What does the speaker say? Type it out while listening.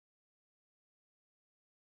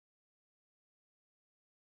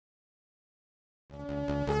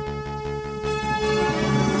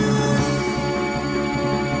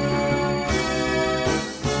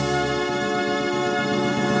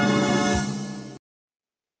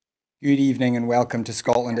Good evening and welcome to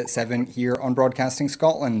Scotland at 7 here on Broadcasting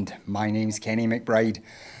Scotland. My name's Kenny McBride.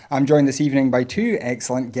 I'm joined this evening by two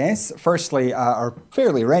excellent guests. Firstly, our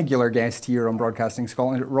fairly regular guest here on Broadcasting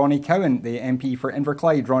Scotland, Ronnie Cowan, the MP for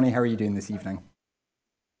Inverclyde. Ronnie, how are you doing this evening?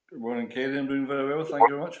 Good morning, Kenny. I'm doing very well. Thank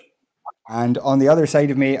you very much. And on the other side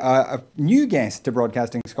of me, a new guest to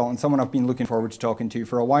Broadcasting Scotland, someone I've been looking forward to talking to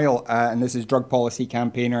for a while, and this is drug policy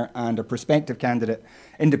campaigner and a prospective candidate,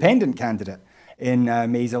 independent candidate, in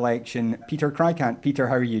May's election, Peter Krykant. Peter,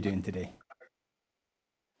 how are you doing today?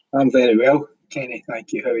 I'm very well, Kenny.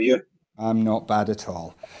 Thank you. How are you? I'm not bad at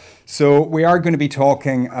all. So we are going to be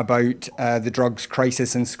talking about the drugs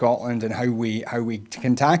crisis in Scotland and how we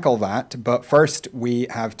can tackle that. But first, we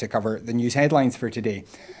have to cover the news headlines for today.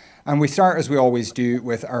 And we start, as we always do,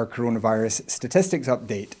 with our coronavirus statistics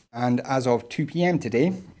update. And as of 2 p.m.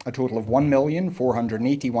 today, a total of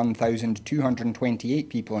 1,481,228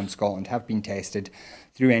 people in Scotland have been tested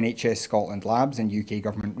through NHS Scotland labs and UK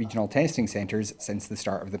government regional testing centres since the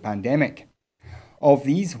start of the pandemic. Of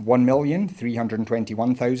these,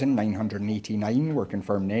 1,321,989 were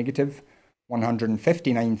confirmed negative,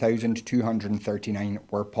 159,239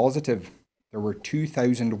 were positive. There were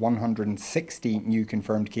 2,160 new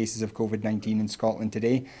confirmed cases of COVID-19 in Scotland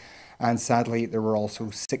today, and sadly there were also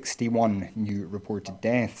 61 new reported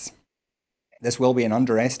deaths. This will be an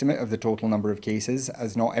underestimate of the total number of cases,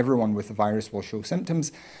 as not everyone with the virus will show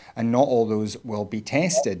symptoms, and not all those will be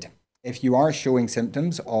tested. If you are showing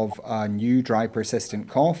symptoms of a new dry persistent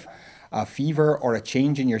cough, a fever, or a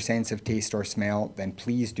change in your sense of taste or smell, then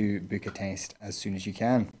please do book a test as soon as you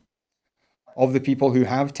can. Of the people who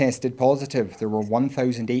have tested positive, there were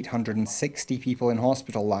 1,860 people in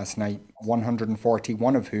hospital last night,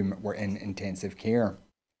 141 of whom were in intensive care.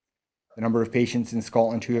 The number of patients in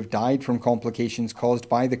Scotland who have died from complications caused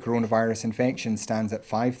by the coronavirus infection stands at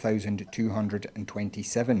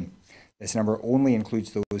 5,227. This number only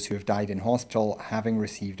includes those who have died in hospital having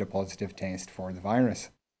received a positive test for the virus.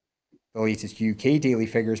 The latest UK daily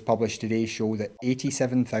figures published today show that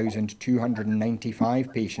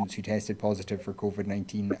 87,295 patients who tested positive for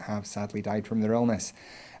COVID-19 have sadly died from their illness,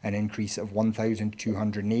 an increase of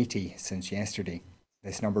 1,280 since yesterday.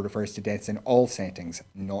 This number refers to deaths in all settings,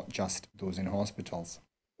 not just those in hospitals.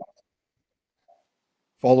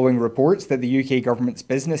 Following reports that the UK government's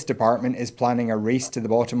business department is planning a race to the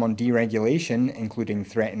bottom on deregulation, including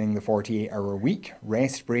threatening the 48-hour week,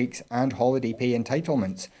 rest breaks and holiday pay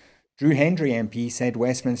entitlements, Drew Hendry MP said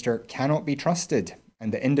Westminster cannot be trusted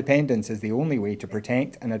and that independence is the only way to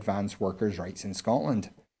protect and advance workers' rights in Scotland.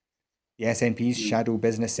 The SNP's Shadow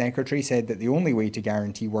Business Secretary said that the only way to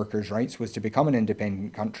guarantee workers' rights was to become an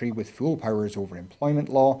independent country with full powers over employment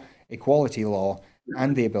law, equality law,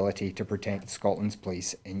 and the ability to protect Scotland's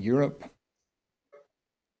place in Europe.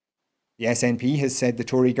 The SNP has said the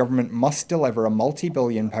Tory government must deliver a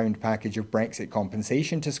multi-billion-pound package of Brexit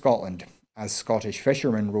compensation to Scotland, as Scottish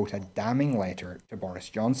fishermen wrote a damning letter to Boris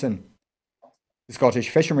Johnson. The Scottish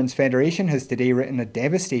Fishermen's Federation has today written a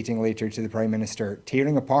devastating letter to the Prime Minister,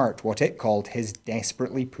 tearing apart what it called his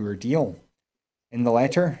desperately poor deal. In the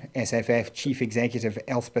letter, SFF Chief Executive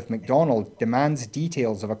Elspeth MacDonald demands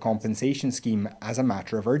details of a compensation scheme as a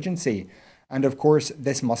matter of urgency, and of course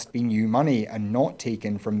this must be new money and not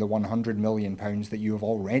taken from the £100 million that you have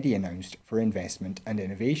already announced for investment and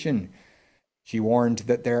innovation. She warned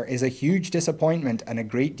that there is a huge disappointment and a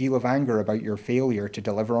great deal of anger about your failure to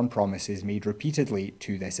deliver on promises made repeatedly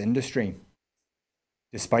to this industry.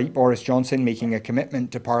 Despite Boris Johnson making a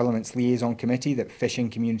commitment to Parliament's liaison committee that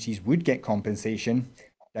fishing communities would get compensation,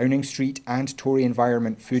 Downing Street and Tory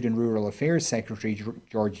Environment, Food and Rural Affairs Secretary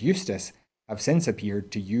George Eustace have since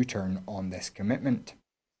appeared to U-turn on this commitment.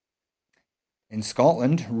 In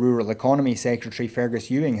Scotland, Rural Economy Secretary Fergus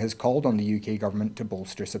Ewing has called on the UK government to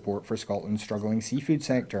bolster support for Scotland's struggling seafood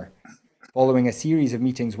sector. Following a series of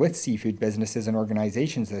meetings with seafood businesses and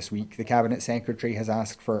organisations this week, the Cabinet Secretary has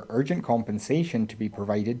asked for urgent compensation to be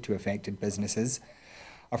provided to affected businesses,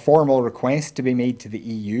 a formal request to be made to the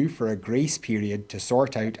EU for a grace period to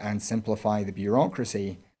sort out and simplify the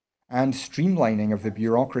bureaucracy, and streamlining of the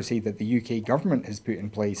bureaucracy that the UK government has put in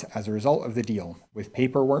place as a result of the deal, with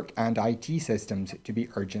paperwork and IT systems to be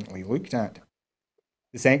urgently looked at.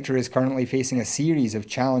 The sector is currently facing a series of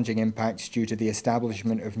challenging impacts due to the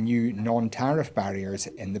establishment of new non-tariff barriers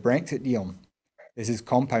in the Brexit deal. This is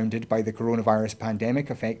compounded by the coronavirus pandemic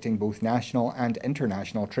affecting both national and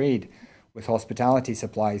international trade, with hospitality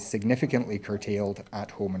supplies significantly curtailed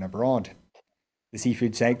at home and abroad. The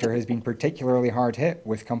seafood sector has been particularly hard hit,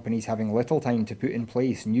 with companies having little time to put in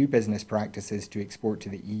place new business practices to export to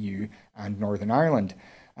the EU and Northern Ireland,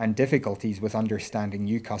 and difficulties with understanding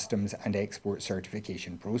new customs and export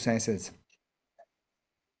certification processes.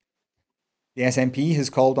 The SNP has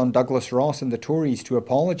called on Douglas Ross and the Tories to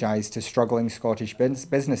apologise to struggling Scottish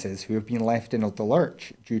businesses who have been left in the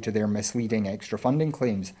lurch due to their misleading extra funding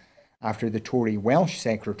claims, after the Tory Welsh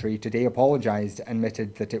Secretary today apologised and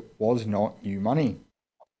admitted that it was not new money.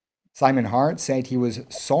 Simon Hart said he was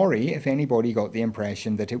sorry if anybody got the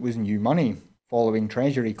impression that it was new money, following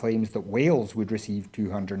Treasury claims that Wales would receive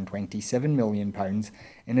 £227 million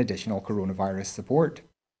in additional coronavirus support.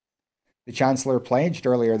 The Chancellor pledged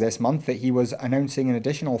earlier this month that he was announcing an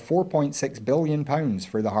additional £4.6 billion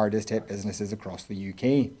for the hardest hit businesses across the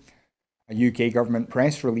UK. A UK government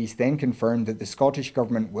press release then confirmed that the Scottish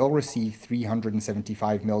Government will receive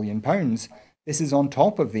 £375 million. This is on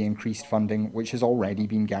top of the increased funding which has already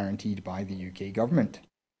been guaranteed by the UK Government.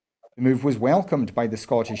 The move was welcomed by the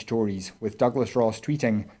Scottish Tories, with Douglas Ross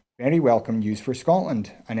tweeting, "Very welcome news for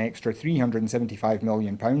Scotland, an extra £375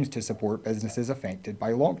 million to support businesses affected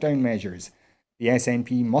by lockdown measures. The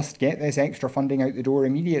SNP must get this extra funding out the door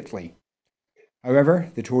immediately."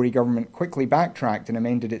 However, the Tory government quickly backtracked and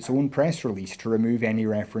amended its own press release to remove any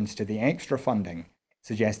reference to the extra funding,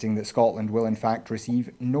 suggesting that Scotland will in fact receive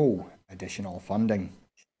no additional funding.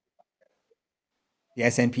 The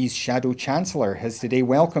SNP's Shadow Chancellor has today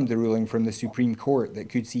welcomed the ruling from the Supreme Court that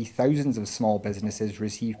could see thousands of small businesses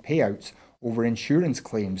receive payouts over insurance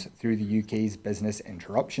claims through the UK's business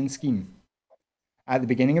interruption scheme. At the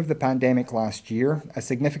beginning of the pandemic last year, a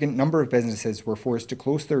significant number of businesses were forced to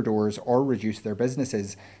close their doors or reduce their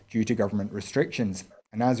businesses due to government restrictions,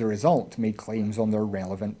 and as a result made claims on their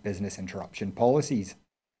relevant business interruption policies.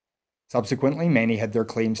 Subsequently, many had their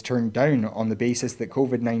claims turned down on the basis that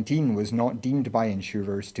COVID-19 was not deemed by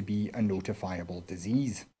insurers to be a notifiable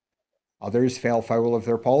disease. Others fell foul of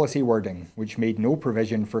their policy wording, which made no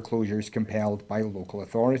provision for closures compelled by local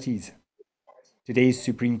authorities. Today's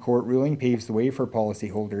Supreme Court ruling paves the way for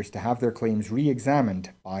policyholders to have their claims re-examined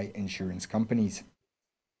by insurance companies.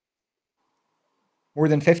 More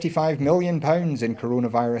than £55 million in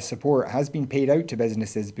coronavirus support has been paid out to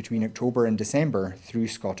businesses between October and December through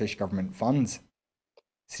Scottish Government funds.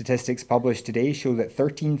 Statistics published today show that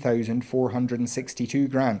 13,462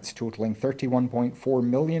 grants totalling £31.4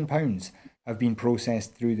 million have been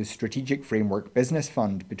processed through the Strategic Framework Business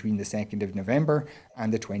Fund between the 2nd of November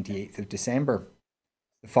and the 28th of December.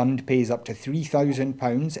 The fund pays up to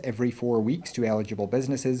 £3,000 every 4 weeks to eligible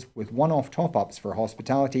businesses, with one-off top-ups for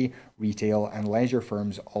hospitality, retail and leisure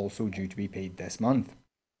firms also due to be paid this month.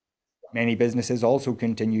 Many businesses also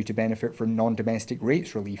continue to benefit from non-domestic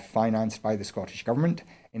rates relief financed by the Scottish Government,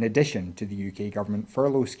 in addition to the UK Government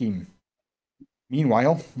furlough scheme.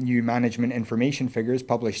 Meanwhile, new management information figures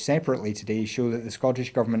published separately today show that the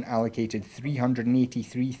Scottish Government allocated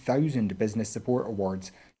 383,000 business support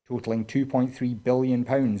awards totalling £2.3 billion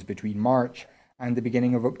between March and the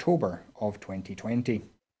beginning of October of 2020.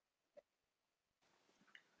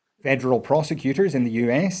 Federal prosecutors in the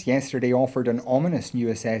US yesterday offered an ominous new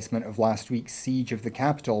assessment of last week's siege of the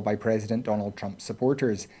Capitol by President Donald Trump's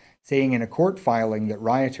supporters, saying in a court filing that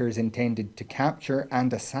rioters intended to capture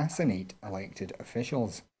and assassinate elected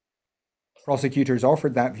officials. Prosecutors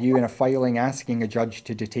offered that view in a filing asking a judge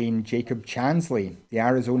to detain Jacob Chansley, the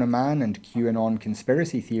Arizona man and QAnon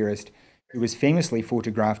conspiracy theorist who was famously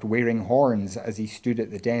photographed wearing horns as he stood at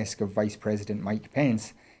the desk of Vice President Mike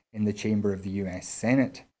Pence in the chamber of the US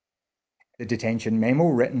Senate. The detention memo,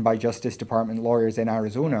 written by Justice Department lawyers in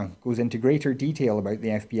Arizona, goes into greater detail about the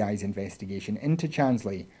FBI's investigation into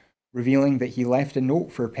Chansley, revealing that he left a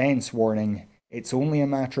note for Pence warning, "It's only a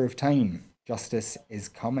matter of time. Justice is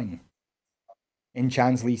coming." In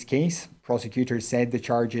Chansley's case, prosecutors said the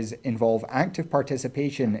charges involve active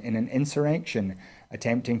participation in an insurrection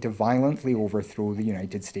attempting to violently overthrow the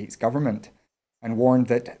United States government, and warned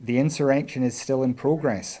that the insurrection is still in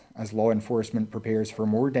progress as law enforcement prepares for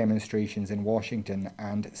more demonstrations in Washington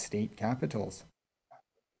and state capitals.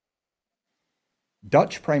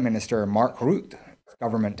 Dutch Prime Minister Mark Rutte's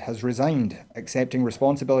government has resigned, accepting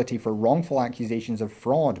responsibility for wrongful accusations of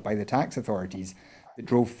fraud by the tax authorities that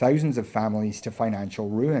drove thousands of families to financial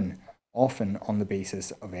ruin, often on the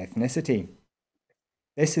basis of ethnicity.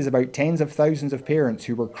 This is about tens of thousands of parents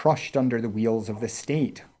who were crushed under the wheels of the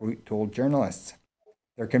state, Rutte told journalists.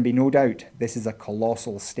 There can be no doubt this is a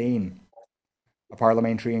colossal stain. A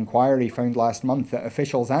parliamentary inquiry found last month that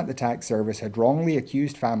officials at the tax service had wrongly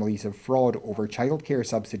accused families of fraud over childcare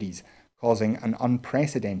subsidies, causing an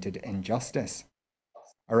unprecedented injustice.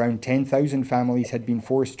 Around 10,000 families had been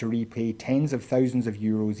forced to repay tens of thousands of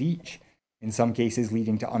euros each, in some cases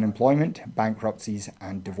leading to unemployment, bankruptcies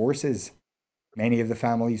and divorces. Many of the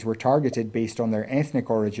families were targeted based on their ethnic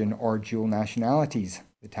origin or dual nationalities,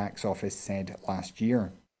 the tax office said last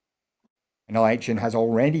year. An election has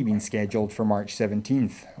already been scheduled for March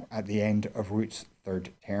 17th, at the end of Root's third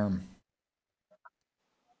term.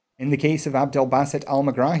 In the case of Abdelbaset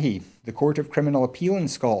Al-Megrahi, the Court of Criminal Appeal in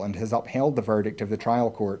Scotland has upheld the verdict of the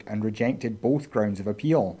trial court and rejected both grounds of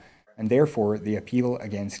appeal, and therefore the appeal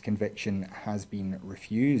against conviction has been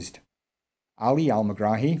refused. Ali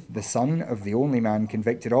Al-Megrahi, the son of the only man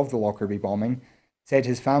convicted of the Lockerbie bombing, said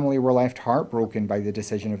his family were left heartbroken by the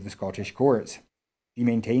decision of the Scottish courts. He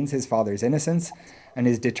maintains his father's innocence and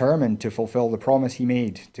is determined to fulfil the promise he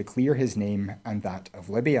made to clear his name and that of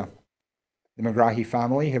Libya. The Megrahi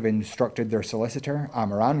family have instructed their solicitor,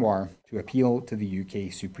 Amar Anwar, to appeal to the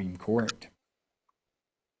UK Supreme Court.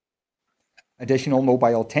 Additional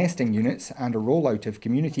mobile testing units and a rollout of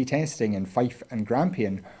community testing in Fife and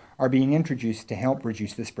Grampian are being introduced to help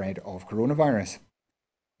reduce the spread of coronavirus.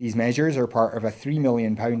 These measures are part of a £3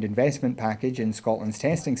 million investment package in Scotland's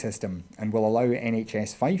testing system and will allow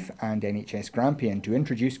NHS Fife and NHS Grampian to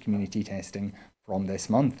introduce community testing from this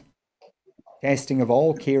month. Testing of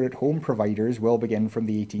all care-at-home providers will begin from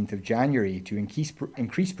the 18th of January to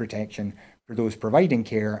increase protection for those providing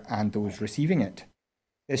care and those receiving it.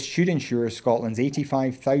 This should ensure Scotland's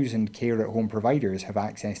 85,000 care-at-home providers have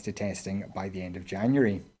access to testing by the end of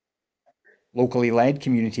January. Locally led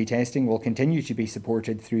community testing will continue to be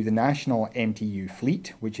supported through the national MTU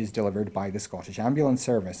fleet, which is delivered by the Scottish Ambulance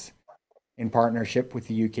Service. In partnership with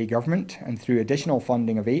the UK Government and through additional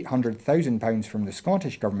funding of £800,000 from the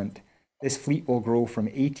Scottish Government, this fleet will grow from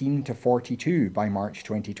 18 to 42 by March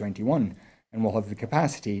 2021 and will have the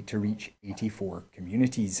capacity to reach 84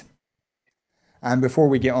 communities. And before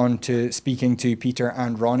we get on to speaking to Peter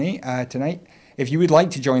and Ronnie tonight, if you would like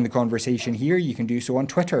to join the conversation here, you can do so on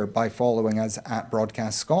Twitter by following us at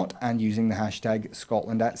BroadcastScot and using the hashtag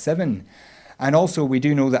Scotland@7. And also, we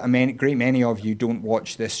do know that a great many of you don't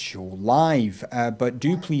watch this show live, but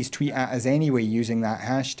do please tweet at us anyway using that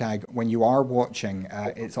hashtag when you are watching.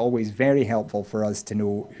 It's always very helpful for us to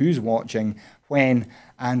know who's watching, when,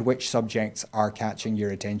 and which subjects are catching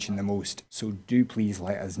your attention the most. So do please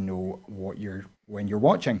let us know when you're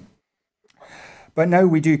watching. But now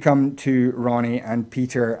we do come to Ronnie and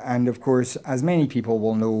Peter, and of course, as many people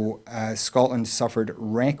will know, Scotland suffered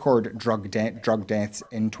record drug deaths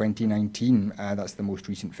in 2019. That's the most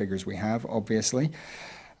recent figures we have, obviously.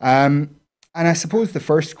 And I suppose the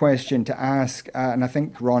first question to ask, and I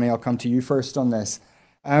think, Ronnie, I'll come to you first on this.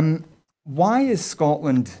 Why is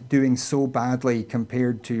Scotland doing so badly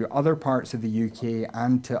compared to other parts of the UK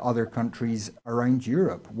and to other countries around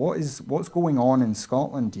Europe? What's going on in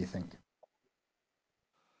Scotland, do you think?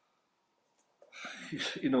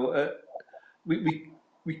 You know, we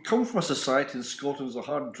come from a society in Scotland as a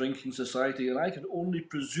hard drinking society, and I can only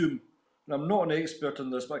presume, and I'm not an expert in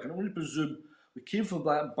this, but I can only presume we came from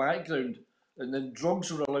that background, and then drugs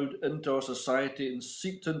were allowed into our society and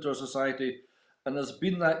seeped into our society, and there's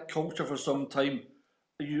been that culture for some time.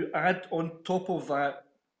 You add on top of that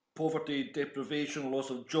poverty, deprivation, loss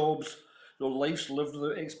of jobs, lives lived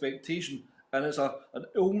without expectation, and it's an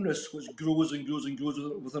illness which grows and grows and grows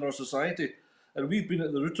within our society. And we've been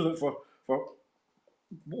at the root of it for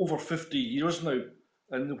over 50 years now.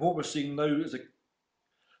 And what we're seeing now is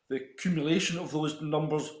the accumulation of those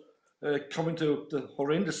numbers coming to the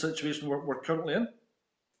horrendous situation we're currently in.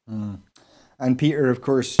 Mm. And Peter, of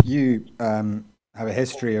course, you have a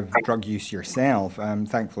history of drug use yourself.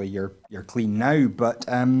 Thankfully, you're clean now. But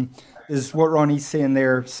does what Ronnie's saying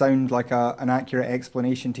there sound like an accurate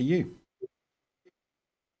explanation to you?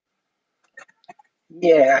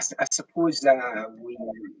 Yeah, I suppose we are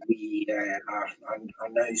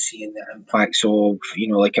now seeing the impacts of,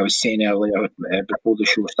 like I was saying earlier before the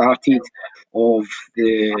show started, of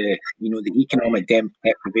the economic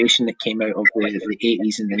deprivation that came out of the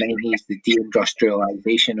 80s and the 90s, the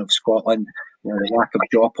deindustrialisation of Scotland, the lack of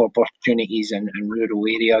job opportunities in rural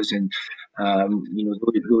areas, and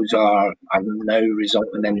those are now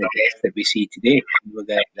resulting in the death that we see today.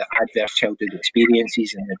 The adverse childhood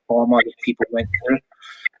experiences and the trauma that people went through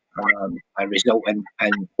are resulting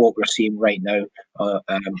in what we're seeing right now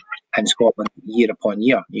in Scotland year upon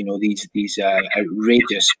year. These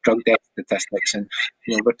outrageous drug death statistics, and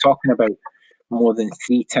we're talking about more than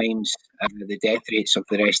 3 times the death rates of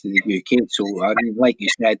the rest of the UK. So, I mean, like you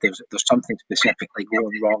said, there's something specifically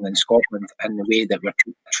going wrong in Scotland in the way that we're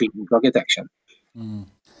treating drug addiction. Mm.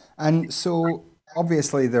 And so,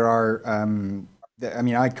 obviously, there are.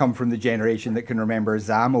 I come from the generation that can remember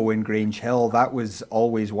Zamo in Grange Hill. That was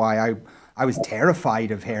always why I was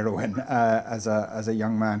terrified of heroin as a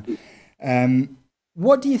young man.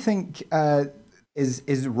 What do you think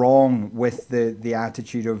is wrong with the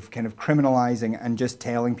attitude of kind of criminalizing and just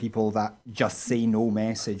telling people that just say no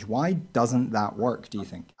message. Why doesn't that work, do you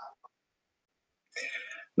think?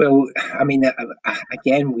 Well, I mean,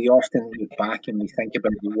 again, we often look back and we think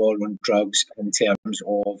about the war on drugs in terms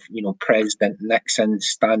of, President Nixon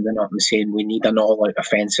standing up and saying we need an all-out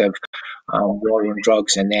offensive war on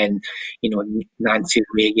drugs, and then, Nancy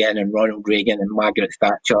Reagan and Ronald Reagan and Margaret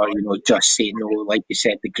Thatcher, just say no, like you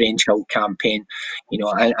said, the Grange Hill campaign,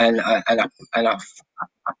 and a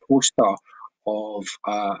poster of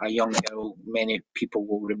a young girl many people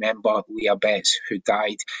will remember, Leah Betts, who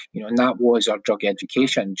died, and that was our drug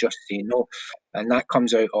education, just say no. And that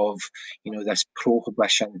comes out of, this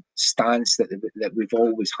prohibition stance that we've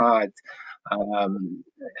always had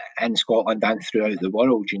in Scotland and throughout the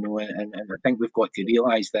world, and I think we've got to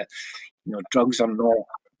realise that, drugs are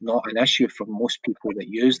not an issue for most people that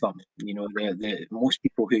use them. Most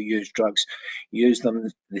people who use drugs use them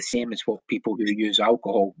the same as what people who use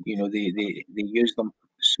alcohol. They use them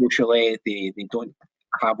socially. They don't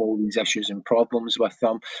have all these issues and problems with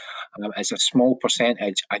them. It's a small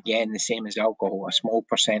percentage, again, the same as alcohol, a small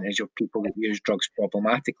percentage of people that use drugs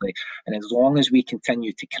problematically. And as long as we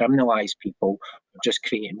continue to criminalise people, we're just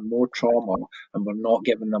creating more trauma, and we're not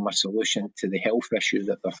giving them a solution to the health issue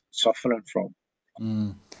that they're suffering from.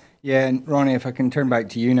 Mm. Yeah, and Ronnie, if I can turn back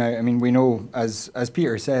to you now, I mean, we know, as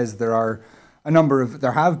Peter says, there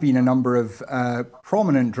have been a number of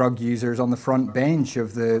prominent drug users on the front bench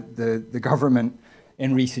of the government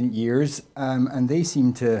in recent years, and they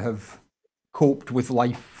seem to have coped with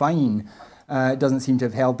life fine. It doesn't seem to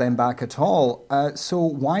have held them back at all. So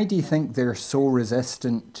why do you think they're so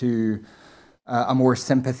resistant to a more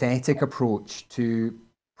sympathetic approach to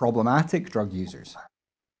problematic drug users?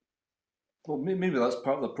 Well, maybe that's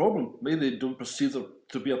part of the problem. Maybe they don't perceive there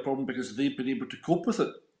to be a problem because they've been able to cope with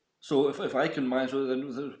it. So if I can manage it,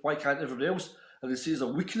 then why can't everybody else? And they see it's a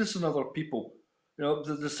weakness in other people.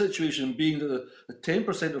 The situation being that the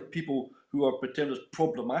 10% of people who are pretended as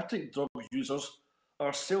problematic drug users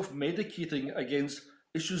are self-medicating against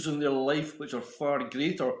issues in their life which are far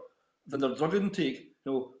greater than their drug intake.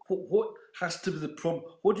 What has to be the problem?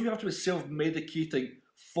 What do you have to be self-medicating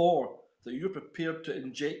for that you're prepared to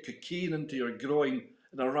inject cocaine into your groin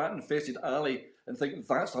in a rat-infested alley and think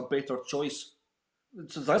that's a better choice?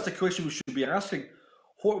 So that's the question we should be asking.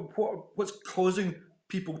 What's causing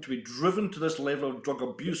people to be driven to this level of drug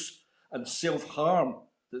abuse and self-harm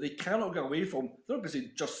that they cannot get away from? They're not going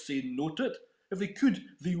to just say no to it. If they could,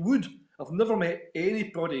 they would. I've never met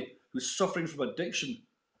anybody who's suffering from addiction,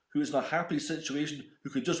 who is in a happy situation,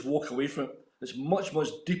 who could just walk away from it. It's much, much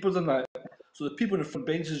deeper than that. So the people in the front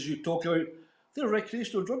benches you talk about, they're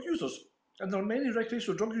recreational drug users. And there are many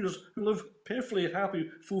recreational drug users who live perfectly happy,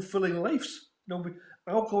 fulfilling lives.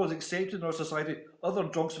 Alcohol is accepted in our society. Other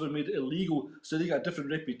drugs have been made illegal, so they get a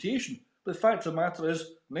different reputation. But the fact of the matter is,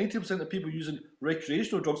 90% of people using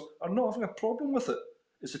recreational drugs are not having a problem with it.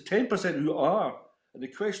 It's the 10% who are. And the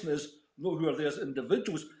question is not who are they as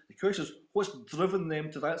individuals. The question is what's driven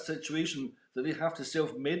them to that situation that they have to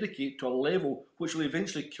self-medicate to a level which will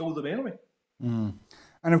eventually kill them anyway. Mm.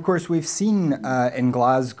 And of course, we've seen in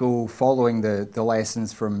Glasgow, following the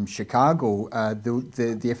lessons from Chicago,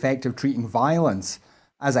 the effect of treating violence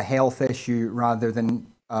as a health issue rather than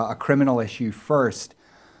a criminal issue first.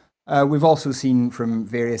 We've also seen from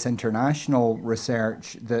various international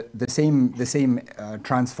research that the same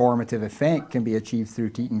transformative effect can be achieved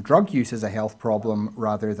through treating drug use as a health problem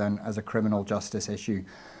rather than as a criminal justice issue.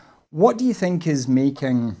 What do you think is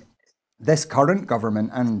making this current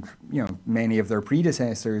government and many of their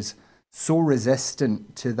predecessors so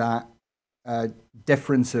resistant to that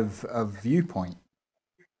difference of viewpoint?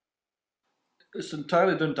 It's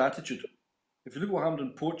entirely down to attitude. If you look at what happened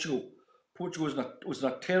in Portugal, Portugal was in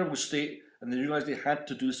a terrible state and they realised they had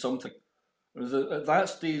to do something. At that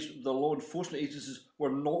stage, the law enforcement agencies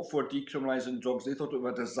were not for decriminalising drugs. They thought it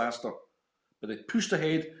was a disaster. But they pushed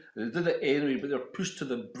ahead, and they did it anyway, but they were pushed to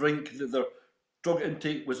the brink. Their drug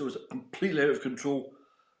intake was completely out of control.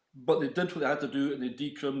 But they did what they had to do, and they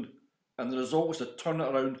decrimed. And the result was to turn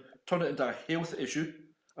it around, turn it into a health issue,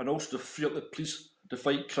 and also to free up the police to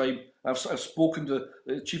fight crime. I've spoken to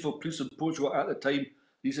the chief of police in Portugal at the time.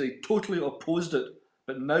 He said he totally opposed it,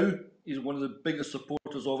 but now he's one of the biggest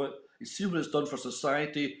supporters of it. He's seen what it's done for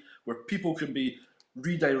society, where people can be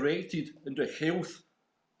redirected into health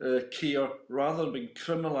care rather than being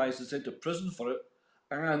criminalised and sent to prison for it.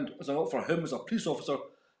 And as a lot for him as a police officer,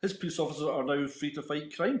 his police officers are now free to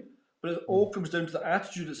fight crime. But it all comes down to the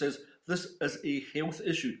attitude that says this is a health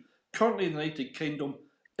issue. Currently in the United Kingdom,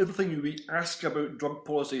 everything we ask about drug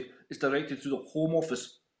policy is directed through the Home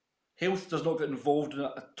Office. Health does not get involved in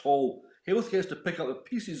it at all. Health gets to pick up the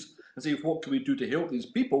pieces and say, what can we do to help these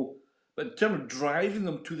people? But in terms of driving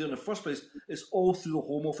them to there in the first place, it's all through the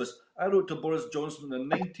Home Office. I wrote to Boris Johnson on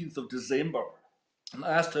the 19th of December and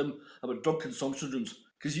asked him about drug consumption rooms,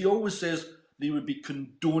 because he always says they would be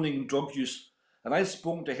condoning drug use. And I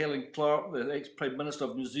spoke to Helen Clark, the ex-Prime Minister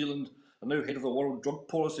of New Zealand and now head of the World Drug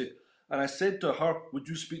Policy, and I said to her, would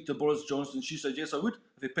you speak to Boris Johnson? She said, yes, I would,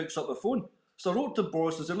 if he picks up the phone. So I wrote to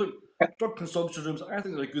Boris and said, look, drug consumption rooms, I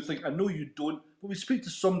think they're a good thing. I know you don't, but we speak to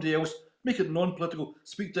somebody else, make it non-political,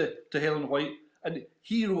 speak to Helen White. And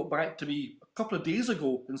he wrote back to me a couple of days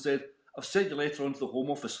ago and said, I've sent your letter on to the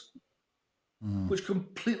Home Office, which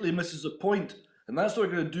completely misses the point. And that's what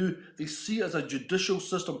we're going to do. They see it as a judicial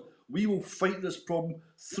system. We will fight this problem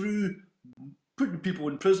through putting people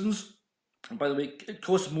in prisons. And by the way, it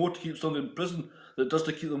costs more to keep someone in prison than it does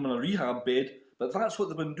to keep them in a rehab bed. But that's what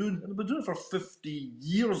they've been doing. And they've been doing it for 50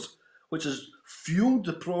 years, which has fueled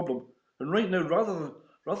the problem. And right now, rather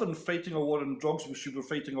than fighting a war on drugs, we should be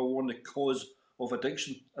fighting a war on the cause of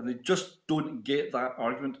addiction. And they just don't get that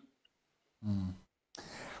argument.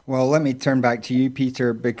 Well, let me turn back to you,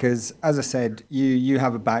 Peter, because as I said, you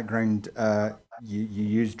have a background. You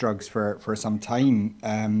used drugs for some time,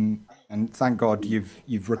 and thank God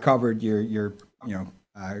you've recovered. You're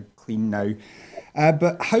clean now.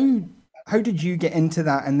 But how did you get into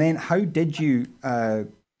that, and then how did you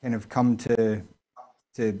kind of come to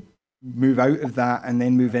move out of that and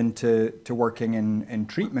then move into working in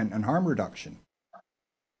treatment and harm reduction?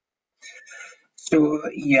 So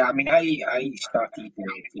yeah, I mean, I started taking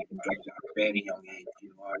drugs at a very young age.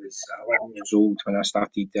 I was 11 years old when I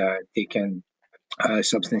started taking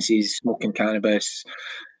substances, smoking cannabis,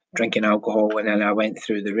 drinking alcohol, and then I went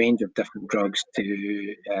through the range of different drugs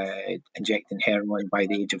to injecting heroin by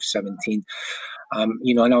the age of 17.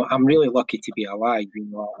 And I'm really lucky to be alive.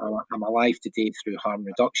 I'm alive today through harm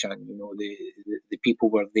reduction. The people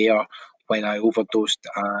were there when I overdosed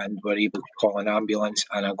and were able to call an ambulance,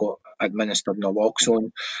 and I got administered naloxone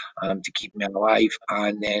to keep me alive.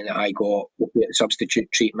 And then I got opiate substitute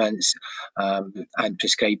treatments and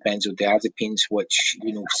prescribed benzodiazepines, which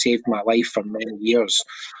saved my life for many years.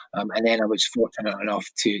 And then I was fortunate enough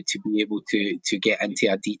to be able to get into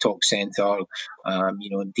a detox centre,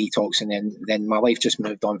 detox, and then my life just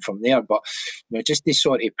moved on from there. But just to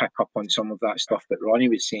sort of pick up on some of that stuff that Ronnie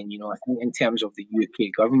was saying, I think in terms of the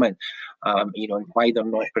UK government, and why they're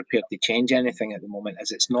not prepared to change anything at the moment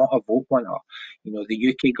is it's not a vote winner. The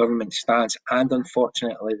UK government stance, and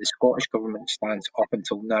unfortunately the Scottish government stance up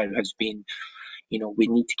until now has been, we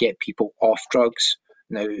need to get people off drugs.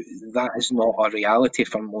 Now, that is not a reality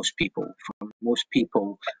for most people. For most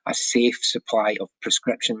people, a safe supply of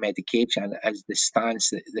prescription medication is the stance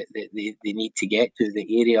that they need to get to,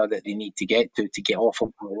 the area that they need to get get off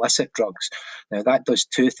of illicit drugs. Now, that does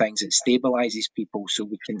two things. It stabilises people so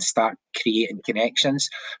we can start creating connections,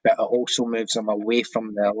 but it also moves them away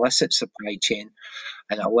from the illicit supply chain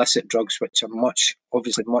and illicit drugs, which are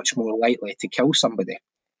obviously much more likely to kill somebody.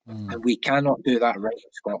 And we cannot do that right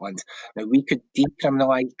in Scotland. Now, we could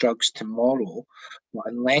decriminalise drugs tomorrow, but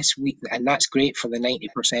unless and that's great for the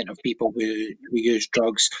 90% of people who use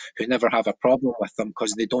drugs who never have a problem with them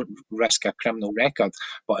because they don't risk a criminal record.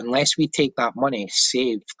 But unless we take that money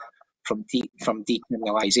saved from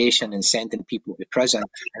decriminalisation and sending people to prison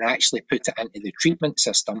and actually put it into the treatment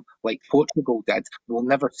system like Portugal did, we'll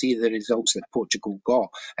never see the results that Portugal got.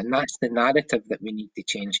 And that's the narrative that we need to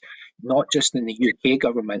change, not just in the UK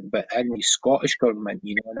government, but in the Scottish government.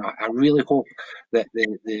 And I really hope that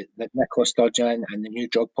that Nicola Sturgeon and the new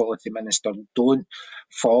drug policy minister don't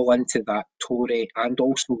fall into that Tory and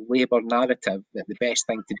also Labour narrative that the best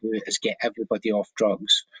thing to do is get everybody off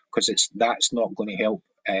drugs, because that's not going to help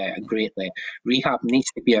greatly. Rehab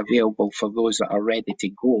needs to be available for those that are ready to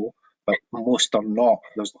go, but most are not.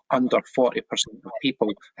 There's under 40% of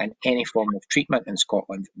people in any form of treatment in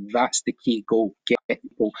Scotland. That's the key goal. Get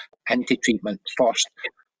people into treatment first,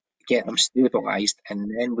 get them stabilised,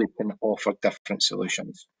 and then we can offer different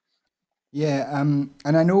solutions. Yeah, and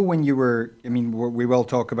I know when you were, we will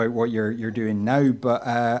talk about what you're doing now, but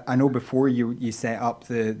I know before you set up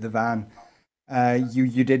the van,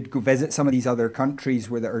 you did go visit some of these other countries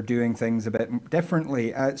that are doing things a bit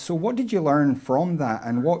differently. So what did you learn from that,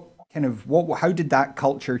 and how did that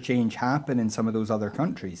culture change happen in some of those other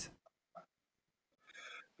countries?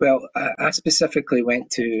 Well, I specifically went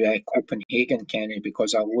to Copenhagen, Kenny,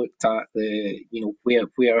 because I looked at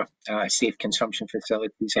where safe consumption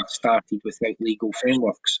facilities had started without legal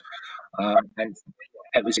frameworks, and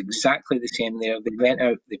it was exactly the same there. They went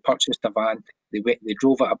out, they purchased a van, they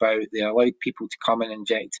drove it about, they allowed people to come and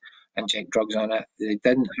inject inject drugs on it. They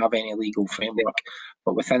didn't have any legal framework,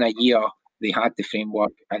 but within a year, they had the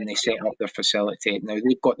framework and they set up their facility. Now,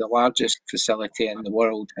 they've got the largest facility in the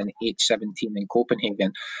world in H17 in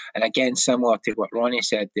Copenhagen. And again, similar to what Ronnie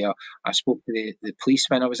said there, I spoke to the police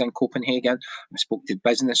when I was in Copenhagen. I spoke to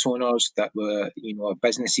business owners that were,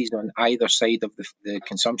 businesses on either side of the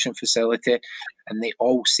consumption facility. And they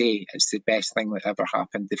all say it's the best thing that ever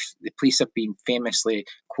happened. The police have been famously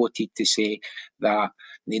quoted to say that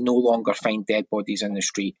they no longer find dead bodies in the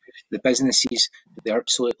street. The businesses, they're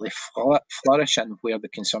absolutely flourishing where the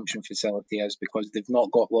consumption facility is because they've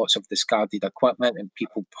not got lots of discarded equipment and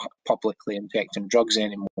people publicly injecting drugs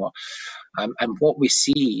anymore. And what we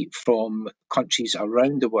see from countries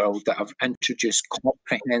around the world that have introduced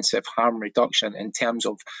comprehensive harm reduction in terms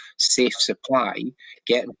of safe supply,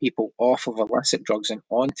 getting people off of illicit drugs and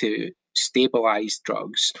onto stabilised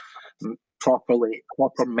drugs,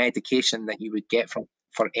 proper medication that you would get for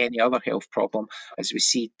any other health problem, as we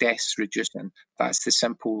see deaths reducing. That's the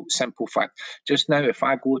simple fact. Just now, if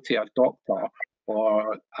I go to a doctor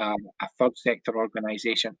or a third sector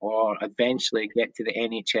organisation or eventually get to the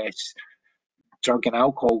NHS drug and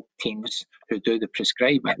alcohol teams who do the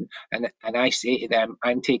prescribing, and I say to them,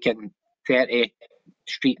 I'm taking 30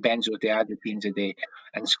 street benzodiazepines a day.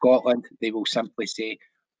 In Scotland, they will simply say,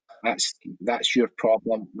 that's your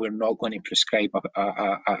problem. We're not going to prescribe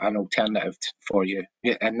an alternative for you.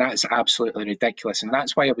 And that's absolutely ridiculous. And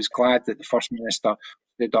that's why I was glad that the First Minister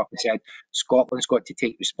stood up and said, Scotland's got to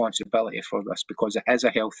take responsibility for this because it is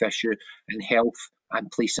a health issue and health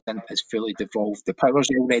and policing is fully devolved. The powers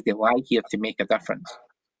already lie here to make a difference.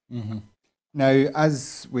 Mm-hmm. Now,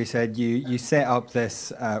 as we said, you set up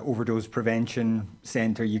this overdose prevention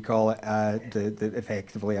centre, you call it, the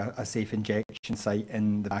effectively a safe injection site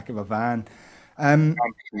in the back of a van.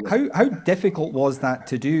 How difficult was that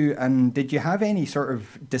to do? And did you have any sort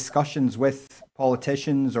of discussions with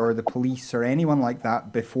politicians or the police or anyone like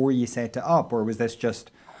that before you set it up? Or was this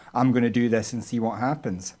just, I'm going to do this and see what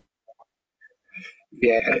happens?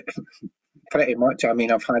 Yeah, pretty much. I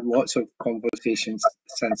mean, I've had lots of conversations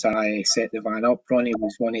since I set the van up. Ronnie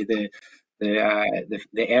was one of the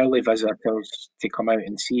early visitors to come out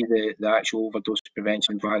and see the actual overdose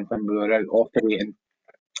prevention van when we were out operating.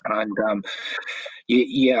 And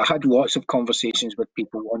I had lots of conversations with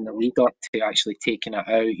people on the lead up to actually taking it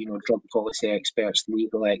out, drug policy experts,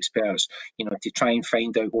 legal experts, to try and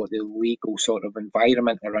find out what the legal sort of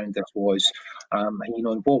environment around this was.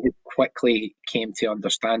 And what we quickly came to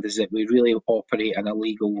understand is that we really operate in a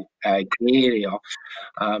legal grey area.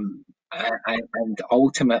 And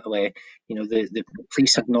ultimately, the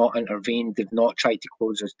police have not intervened. They've not tried to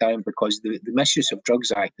close us down because the Misuse of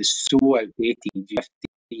Drugs Act is so outdated, 50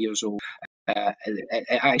 years old. It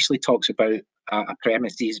actually talks about a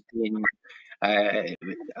premises being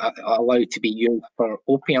allowed to be used for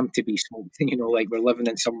opium to be smoked. Like we're living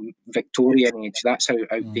in some Victorian age. That's how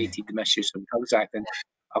outdated the Misuse of Drugs Act. And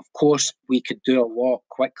of course, we could do a lot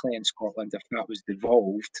quickly in Scotland if that was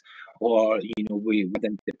devolved, or we had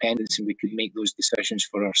independence and we could make those decisions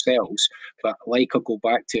for ourselves. But like I go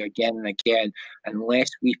back to again and again, unless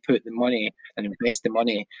we put the money and invest the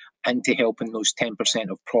money into helping those 10%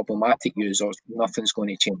 of problematic users, nothing's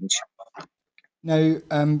going to change.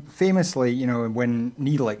 Now, famously, when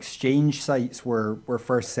needle exchange sites were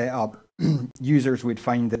first set up, users would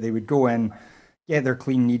find that they would go in, get their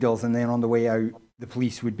clean needles, and then on the way out, the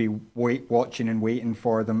police would be watching and waiting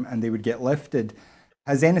for them, and they would get lifted.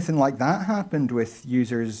 Has anything like that happened with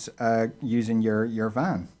users using your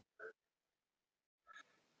van?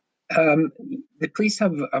 The police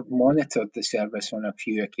have monitored the service on a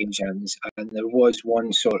few occasions, and there was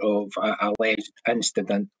one sort of alleged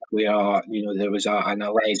incident where there was an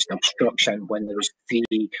alleged obstruction when there was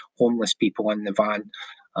 3 homeless people in the van.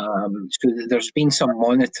 So there's been some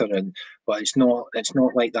monitoring, but it's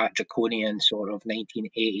not like that draconian sort of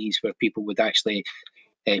 1980s where people would actually.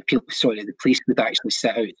 The police would actually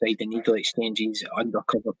sit outside the needle exchanges,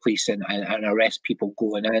 undercover police, and arrest people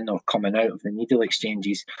going in or coming out of the needle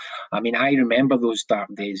exchanges. I mean, I remember those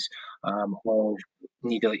dark days of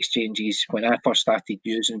needle exchanges when I first started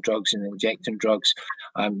using drugs and injecting drugs.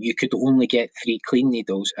 You could only get 3 clean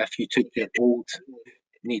needles if you took your old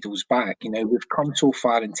needles back. We've come so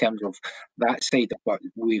far in terms of that side, but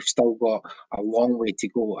we've still got a long way to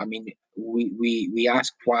go. I mean, we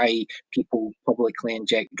ask why people publicly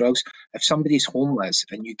inject drugs. If somebody's homeless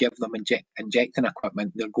and you give them injecting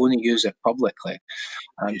equipment, they're going to use it publicly.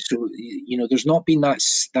 So there's not been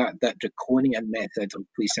that draconian method of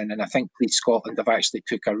policing, and I think Police Scotland have actually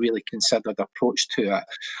took a really considered approach to it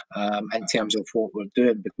in terms of what we're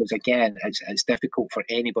doing. Because again, it's difficult for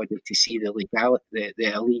anybody to see the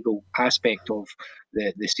illegal aspect of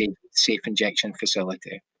the safe injection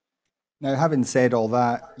facility. Now, having said all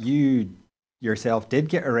that, you yourself did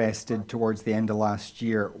get arrested towards the end of last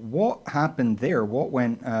year. What happened there? What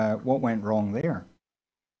went wrong there?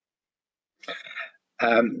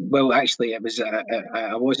 Well, actually, it was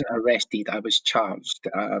I wasn't arrested. I was charged.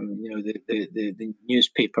 The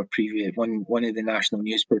newspaper one of the national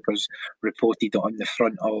newspapers reported on the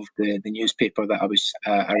front of the newspaper that I was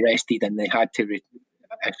arrested, and they had to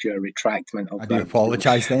issue a retractment of I that. do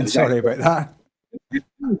apologise then. Sorry about that.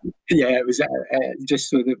 Yeah, it was just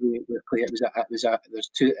so that we're clear.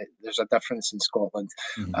 There's a difference in Scotland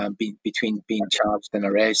between being charged and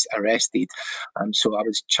arrested. So I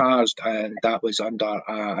was charged, and that was under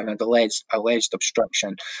an alleged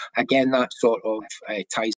obstruction. Again, that sort of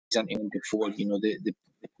ties into before. The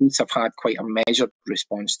police have had quite a measured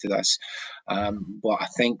response to this, but I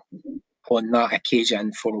think on that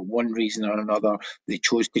occasion, for one reason or another, they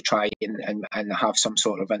chose to try and have some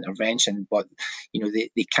sort of intervention. But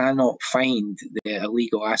they cannot find the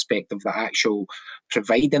illegal aspect of the actual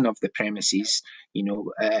providing of the premises.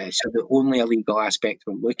 So the only illegal aspect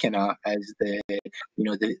we're looking at is the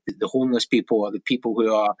homeless people, or the people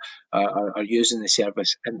who are using the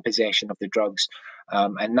service in possession of the drugs.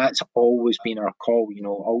 And that's always been our call.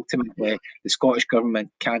 Ultimately, the Scottish Government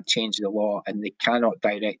can't change the law, and they cannot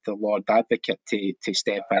direct the Lord Advocate to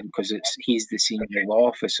step in, because he's the senior law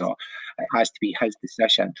officer. It has to be his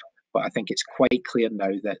decision. But I think it's quite clear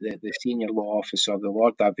now that the senior law officer, the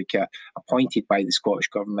Lord Advocate, appointed by the Scottish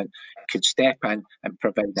Government, could step in and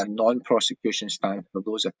provide a non-prosecution stand for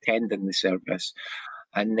those attending the service.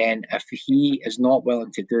 And then if he is not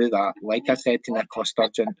willing to do that, like I said to Nicola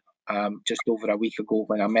Sturgeon just over a week ago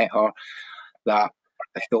when I met her, that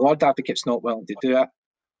if the Lord Advocate's not willing to do it,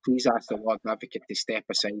 please ask the Lord Advocate to step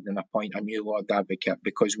aside and appoint a new Lord Advocate,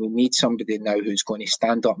 because we need somebody now who's going to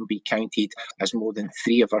stand up and be counted as more than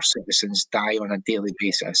 3 of our citizens die on a daily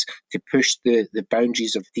basis, to push the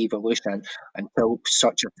boundaries of devolution until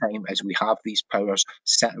such a time as we have these powers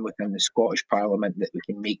sitting within the Scottish Parliament, that we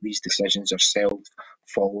can make these decisions ourselves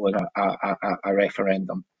following a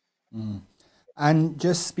referendum. Mm. And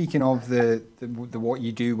just speaking of the what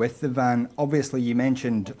you do with the van, obviously you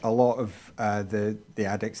mentioned a lot of the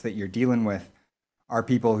addicts that you're dealing with are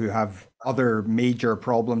people who have other major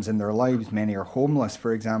problems in their lives. Many are homeless,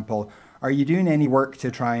 for example. Are you doing any work to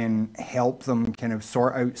try and help them kind of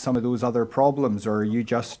sort out some of those other problems, or are you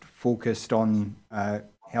just focused on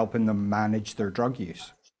helping them manage their drug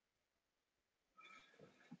use?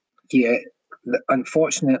 Yeah.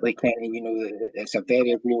 Unfortunately, Kenny, it's a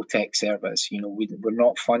very low-tech service. We're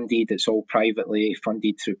not funded. It's all privately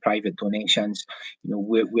funded through private donations.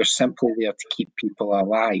 We're simply there to keep people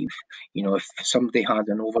alive. If somebody had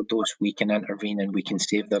an overdose, we can intervene and we can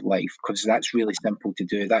save their life, because that's really simple to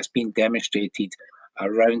do. That's been demonstrated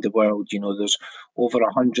around the world. There's over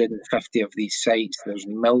 150 of these sites. There's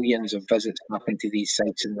millions of visits happen to these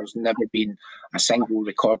sites, and there's never been a single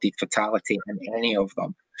recorded fatality in any of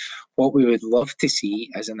them. What we would love to see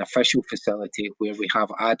is an official facility where we have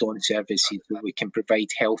add-on services where we can provide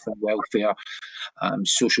health and welfare,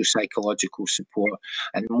 social psychological support,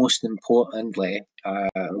 and most importantly,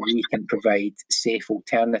 we can provide safe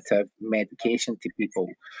alternative medication to people.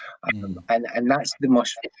 And that's the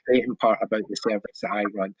most frustrating part about the service that I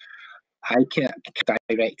run. I can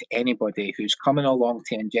direct anybody who's coming along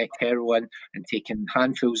to inject heroin and taking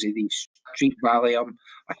handfuls of these street Valium.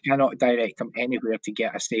 I cannot direct them anywhere to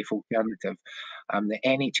get a safe alternative. The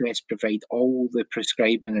NHS provide all the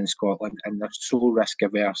prescribing in Scotland, and they're so risk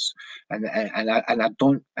averse. And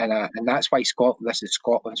that's why this is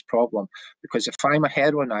Scotland's problem. Because if I'm a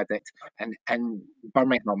heroin addict and in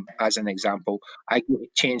Birmingham, as an example, I go to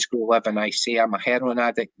Change Grow Live and I say I'm a heroin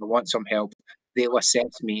addict, I want some help, they'll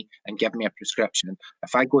assess me and give me a prescription.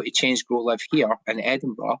 If I go to Change Grow Live here in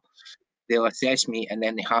Edinburgh, they'll assess me and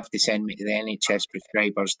then they have to send me to the NHS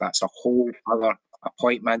prescribers. That's a whole other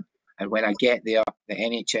appointment. And when I get there, the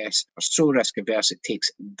NHS are so risk averse, it takes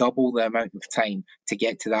double the amount of time to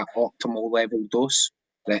get to that optimal level dose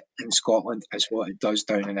that in Scotland is what it does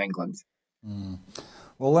down in England.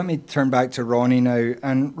 Well, let me turn back to Ronnie now.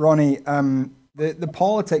 And Ronnie, the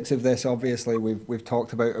politics of this, obviously, we've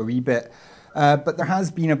talked about a wee bit. But there has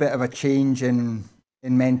been a bit of a change in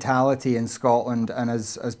in mentality in Scotland, and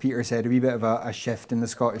as Peter said, a wee bit of a shift in the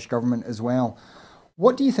Scottish government as well.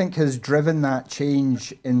 What do you think has driven that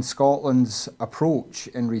change in Scotland's approach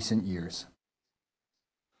in recent years?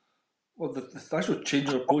 Well, the actual change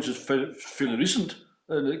in approach is fairly recent,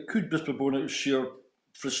 and it could just be born out of sheer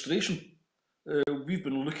frustration. We've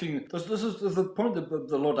been looking. This is the point that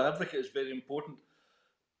the Lord Advocate is very important.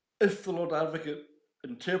 If the Lord Advocate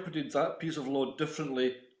interpreted that piece of law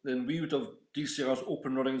differently, then we would have DCRs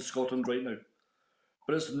open running in Scotland right now.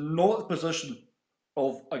 But it's not the position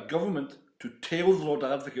of a government to tell the Lord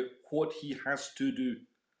Advocate what he has to do.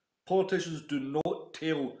 Politicians do not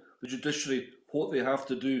tell the judiciary what they have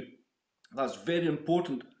to do. That's very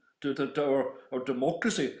important to our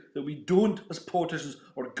democracy, that we don't, as politicians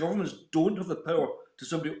or governments, don't have the power to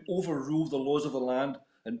simply overrule the laws of the land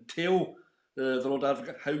and tell the Lord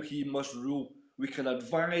Advocate how he must rule. We can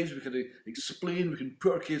advise, we can explain, we can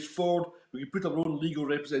put our case forward, we can put our own legal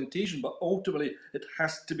representation, but ultimately it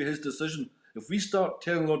has to be his decision. If we start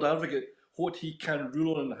telling the Lord Advocate what he can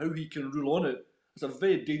rule on and how he can rule on it, it's a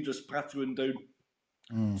very dangerous path going down.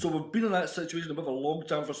 So we've been in that situation a bit of a long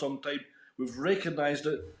time for some time. We've recognised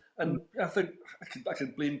it, and I think I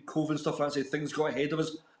can blame COVID and stuff like that, say things got ahead of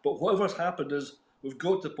us. But whatever's happened is we've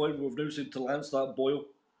got to the point where we've now said to Lance that boil,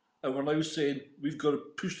 and we're now saying we've got to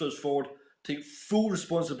push this forward, take full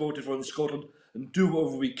responsibility for it in Scotland, and do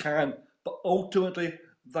whatever we can. But ultimately,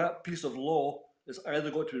 that piece of law is either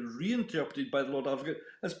got to be reinterpreted by the Lord Advocate.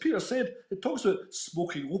 As Peter said, it talks about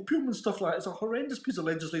smoking opium and stuff like that. It's a horrendous piece of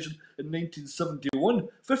legislation in 1971,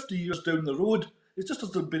 50 years down the road. It just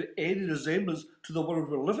doesn't bear any resemblance to the world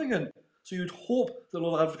we're living in. So you'd hope the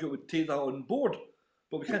Lord Advocate would take that on board.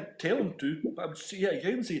 But we can't tell him to. But I would say it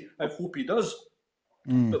again and say, I hope he does.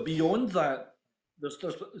 But beyond that,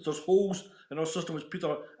 there's holes in our system, which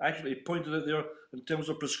Peter accurately pointed out there, in terms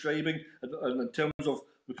of prescribing and in terms of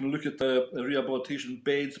we can look at the rehabilitation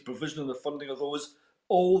beds, the provision and the funding of those.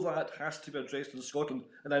 All that has to be addressed in Scotland,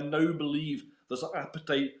 and I now believe there's an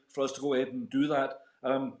appetite for us to go ahead and do that.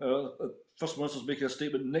 First Minister's making a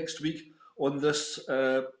statement next week on this.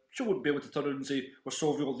 She won't be able to turn around and say we're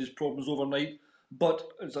solving all these problems overnight, but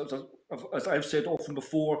as I've said often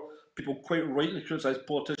before, people quite rightly criticise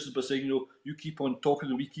politicians by saying, you keep on talking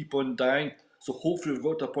and we keep on dying. So hopefully we've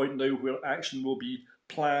got to a point now where action will be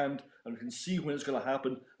planned and we can see when it's going to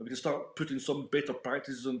happen and we can start putting some better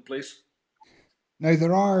practices in place. Now,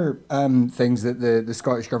 there are things that the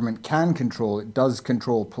Scottish Government can control. It does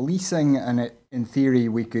control policing, and in theory,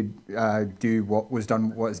 we could do what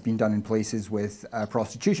has been done in places with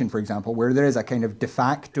prostitution, for example, where there is a kind of de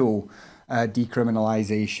facto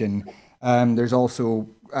decriminalisation. There's also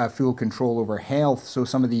full control over health, so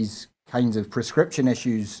some of these kinds of prescription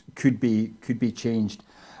issues could be changed.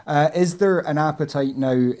 Is there an appetite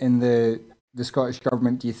now in the Scottish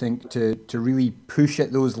Government, do you think, to really push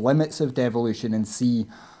at those limits of devolution and see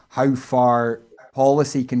how far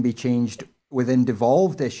policy can be changed within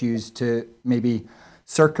devolved issues to maybe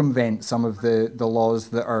circumvent some of the laws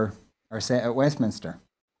that are set at Westminster?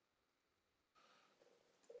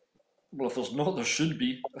 Well, if there's not, there should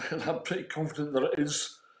be. And I'm pretty confident there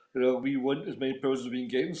is. We want as many powers as we can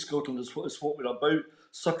get in Scotland. It's what we're about.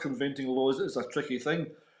 Circumventing laws is a tricky thing.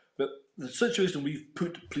 But the situation we've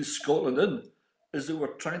put Police Scotland in is that we're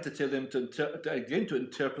trying to tell them to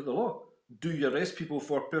interpret the law. Do you arrest people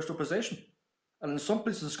for personal possession? And in some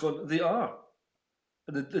places in Scotland, they are.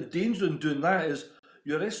 And the danger in doing that is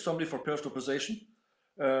you arrest somebody for personal possession,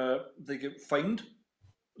 they get fined,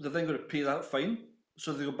 they're then going to pay that fine.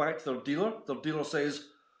 So they go back to their dealer says,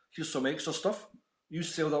 here's some extra stuff, you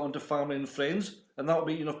sell that on to family and friends, and that'll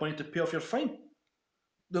make you enough money to pay off your fine.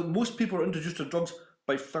 Most people are introduced to drugs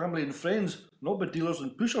by family and friends, not by dealers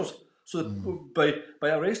and pushers. So by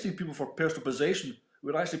arresting people for personal possession,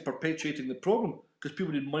 we're actually perpetuating the problem because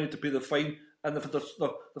people need money to pay the fine and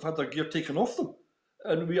they've had their gear taken off them.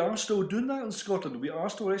 And we are still doing that in Scotland. We are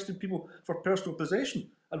still arresting people for personal possession.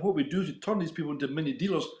 And what we do is we turn these people into mini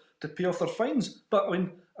dealers to pay off their fines. But I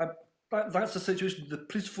mean, that's the situation the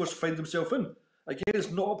police force find themselves in. Again,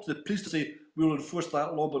 it's not up to the police to say, we'll enforce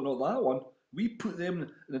that law but not that one. We put them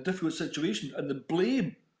in a difficult situation, and the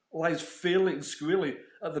blame lies fairly and squarely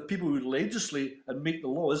at the people who legislate and make the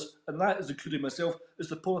laws, and that is, including myself, is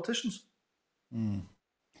the politicians.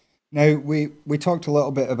 Now, we talked a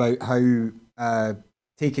little bit about how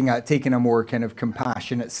taking a more kind of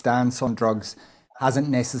compassionate stance on drugs hasn't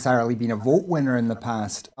necessarily been a vote winner in the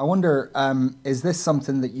past. I wonder, is this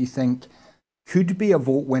something that you think could be a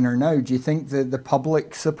vote winner now? Do you think the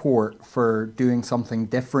public support for doing something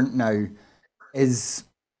different now is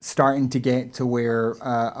starting to get to where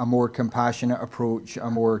a more compassionate approach, a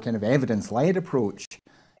more kind of evidence-led approach,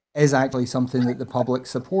 is actually something that the public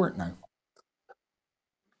support now?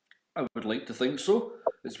 I would like to think so.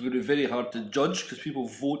 It's going to be very hard to judge because people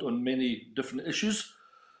vote on many different issues.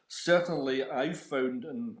 Certainly, I've found,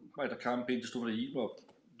 and I had a campaign just over a year, well,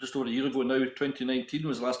 just over a year ago now. 2019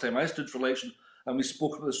 was the last time I stood for election, and we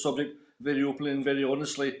spoke about the subject very openly and very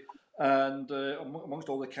honestly. And amongst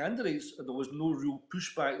all the candidates, there was no real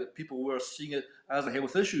pushback that people were seeing it as a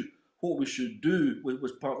health issue. What we should do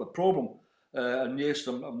was part of the problem. And yes,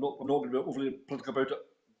 I'm not going to be overly political about it.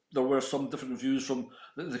 There were some different views from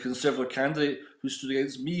the Conservative candidate who stood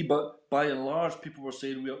against me, but by and large, people were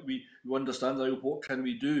saying we understand now. What can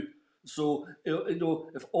we do? So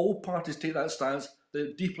if all parties take that stance, then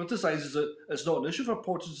it depoliticises it. It's not an issue for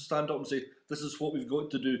politicians to stand up and say this is what we've got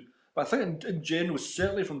to do. But I think in general,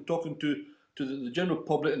 certainly from talking to the general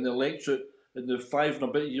public and the electorate in the 5 and a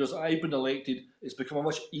bit years I've been elected, it's become a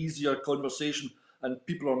much easier conversation, and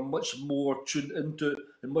people are much more tuned into it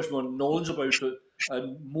and much more knowledge about it,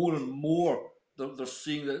 and more they're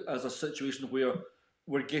seeing it as a situation where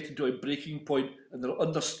we're getting to a breaking point, and they're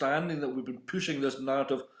understanding that we've been pushing this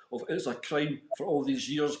narrative of it's a crime for all these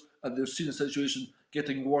years, and they've seen the situation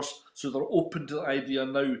getting worse, so they're open to the idea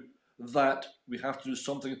now that we have to do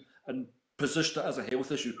something and position it as a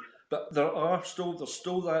health issue. But there's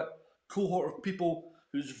still that cohort of people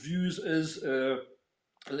whose views is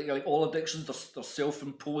like all addictions, they're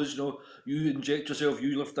self-imposed. You inject yourself,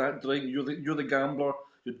 you lift that drink, you're the gambler,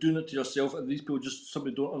 you're doing it to yourself, and these people just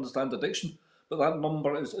simply don't understand addiction. But that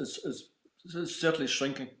number is certainly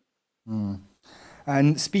shrinking.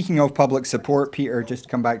 And speaking of public support, Peter, just to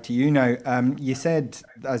come back to you now, you said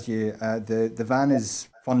the van is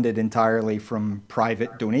funded entirely from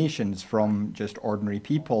private donations from just ordinary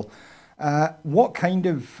people. What kind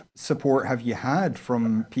of support have you had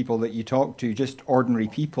from people that you talk to, just ordinary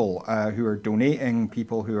people who are donating,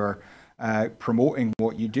 people who are promoting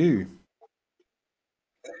what you do?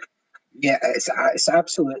 Yeah, it's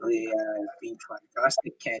absolutely been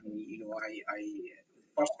fantastic, Kenny.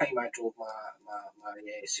 First time I drove my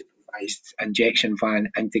supervised injection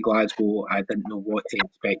van into Glasgow, I didn't know what to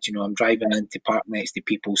expect. I'm driving into park next to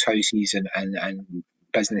people's houses and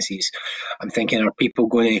businesses. I'm thinking, are people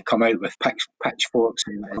going to come out with pitchforks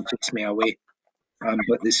and chase me away?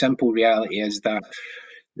 But the simple reality is that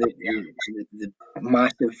the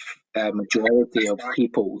massive majority of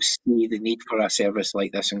people see the need for a service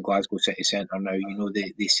like this in Glasgow city centre now.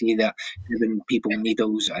 They see that giving people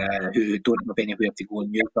needles who don't have anywhere to go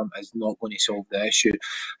and use them is not going to solve the issue.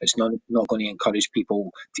 It's not going to encourage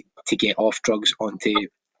people to get off drugs onto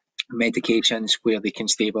medications where they can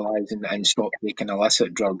stabilise and stop taking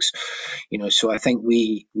illicit drugs. So I think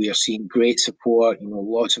we are seeing great support,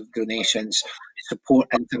 lots of donations, support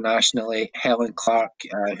internationally. Helen Clark,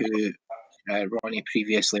 who Ronnie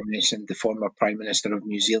previously mentioned, the former Prime Minister of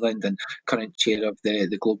New Zealand and current chair of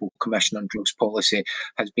the Global Commission on Drugs Policy,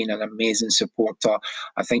 has been an amazing supporter.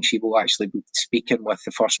 I think she will actually be speaking with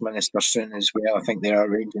the First Minister soon as well. I think they're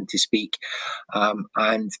arranging to speak.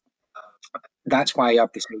 And that's why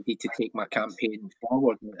I've decided to take my campaign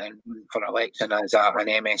forward and run for election as an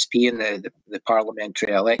MSP in the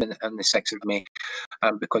parliamentary election on the 6th of May.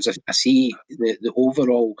 Because I see the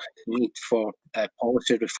overall need for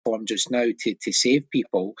policy reform just now to save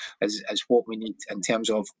people is what we need in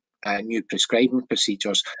terms of new prescribing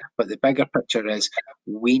procedures. But the bigger picture is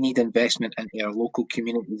we need investment into our local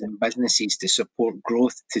communities and businesses to support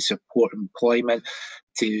growth, to support employment,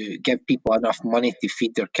 to give people enough money to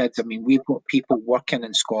feed their kids. I mean, we've got people working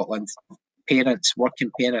in Scotland,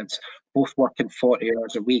 working parents, both working 40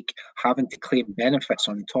 hours a week, having to claim benefits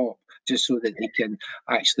on top just so that they can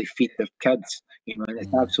actually feed their kids. And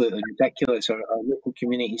it's absolutely ridiculous. Our local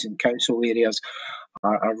communities and council areas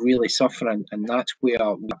are really suffering, and that's where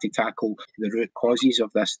we have to tackle the root causes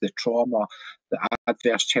of this, the trauma, the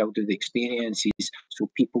adverse childhood experiences, so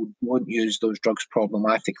people don't use those drugs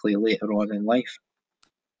problematically later on in life.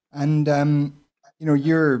 And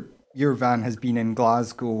your van has been in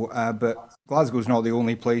Glasgow, but Glasgow's not the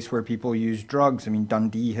only place where people use drugs. I mean,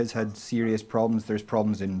 Dundee has had serious problems. There's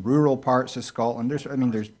problems in rural parts of Scotland.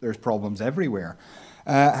 There's problems everywhere.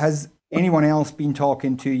 Has anyone else been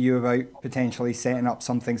talking to you about potentially setting up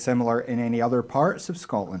something similar in any other parts of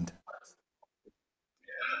Scotland?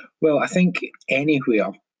 Well, I think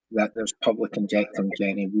anywhere that there's public injecting,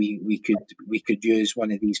 Jenny, we could use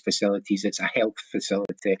one of these facilities. It's a health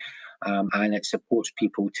facility. and it supports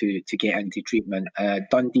people to get into treatment.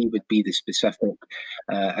 Dundee would be the specific.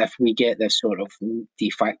 If we get this sort of de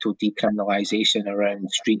facto decriminalisation around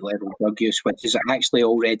street level drug use, which is actually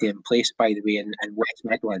already in place, by the way, in West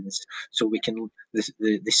Midlands, so we can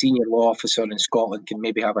the senior law officer in Scotland can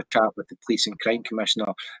maybe have a chat with the police and crime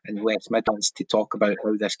commissioner in West Midlands to talk about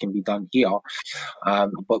how this can be done here.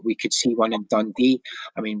 But we could see one in Dundee.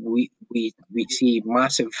 I mean, we see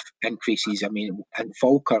massive increases. I mean, in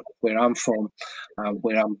Falkirk, where I'm from,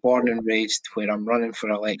 where I'm born and raised, where I'm running for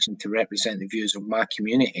election to represent the views of my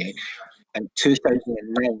community, in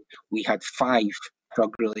 2009, we had 5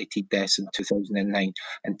 drug-related deaths in 2009.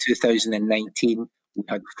 In 2019, we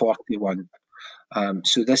had 41.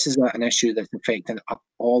 So this is an issue that's affecting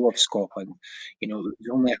all of Scotland. You know,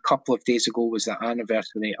 only a couple of days ago was the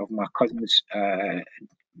anniversary of my cousin's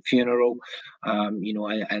funeral. You know,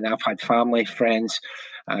 and I've had family, friends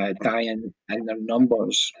dying in their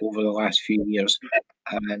numbers over the last few years,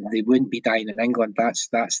 and they wouldn't be dying in England. That's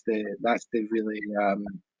the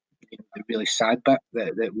really sad bit,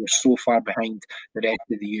 that we're so far behind the rest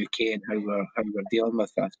of the UK and how we're dealing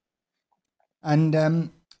with this. And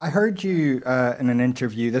I heard you in an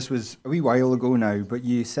interview, this was a wee while ago now, but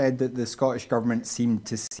you said that the Scottish Government seemed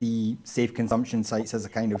to see safe consumption sites as a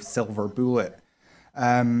kind of silver bullet,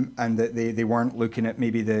 and that they weren't looking at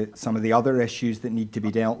maybe some of the other issues that need to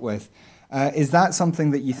be dealt with. Is that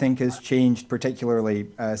something that you think has changed, particularly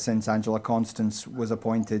since Angela Constance was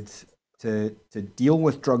appointed to deal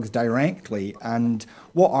with drugs directly? And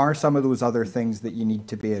what are some of those other things that you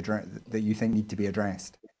think need to be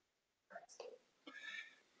addressed?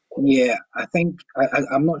 Yeah, I think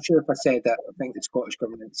I'm not sure if I said that. I think the Scottish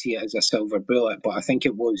Government see it as a silver bullet, but I think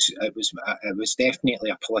it was definitely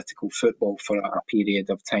a political football for a period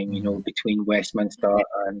of time. You know, between Westminster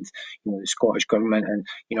and the Scottish Government, and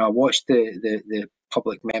I watched the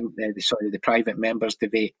private members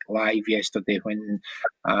debate live yesterday when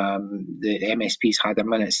the MSPs had a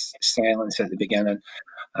minute's silence at the beginning.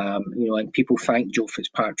 And people thank Joe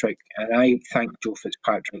Fitzpatrick, and I thank Joe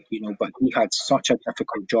Fitzpatrick, but he had such a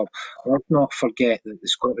difficult job. Let's not forget that the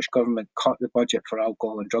Scottish Government cut the budget for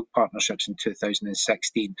alcohol and drug partnerships in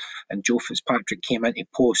 2016, and Joe Fitzpatrick came into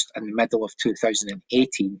post in the middle of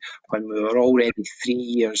 2018 when we were already 3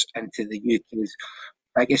 years into the UK's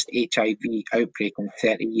biggest HIV outbreak in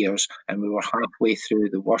 30 years, and we were halfway through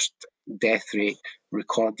the worst death rate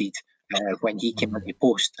recorded when he came into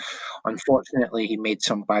post. Unfortunately, he made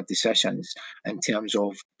some bad decisions in terms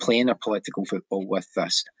of playing a political football with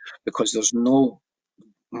this, because there's no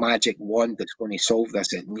magic wand that's going to solve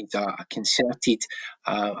this. It needs a concerted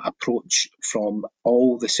approach from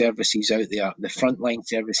all the services out there. The frontline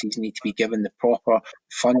services need to be given the proper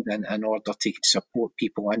funding in order to support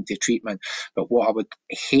people into treatment. But what I would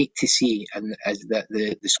hate to see is that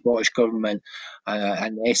the Scottish Government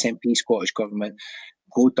and the SNP Scottish Government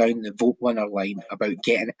go down the vote winner line about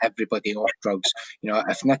getting everybody off drugs.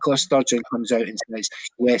 If Nicola Sturgeon comes out and says,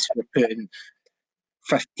 yes, we're putting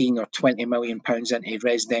 15 or 20 million pounds into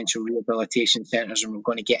residential rehabilitation centres and we're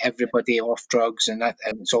going to get everybody off drugs and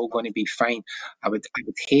it's all going to be fine, I would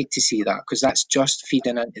hate to see that, because that's just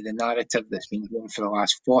feeding into the narrative that's been going for the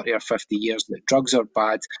last 40 or 50 years that drugs are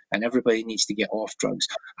bad and everybody needs to get off drugs.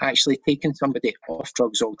 Actually, taking somebody off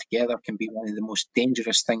drugs altogether can be one of the most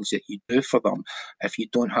dangerous things that you do for them if you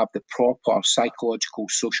don't have the proper psychological,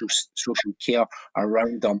 social care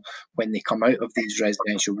around them when they come out of these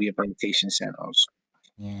residential rehabilitation centres.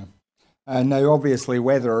 Yeah. Now, obviously,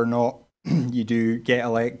 whether or not you do get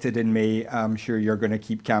elected in May, I'm sure you're going to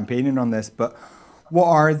keep campaigning on this. But what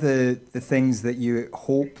are the things that you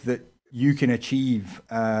hope that you can achieve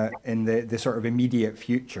in the sort of immediate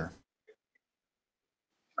future?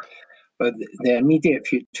 But the immediate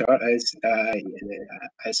future is,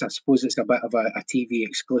 I suppose it's a bit of a TV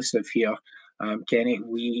exclusive here,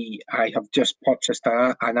 Kenny. I have just purchased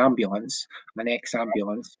an ambulance, an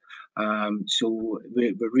ex-ambulance. So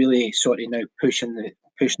we're really sort of now pushing it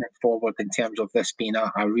forward in terms of this being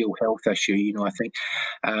a real health issue. I think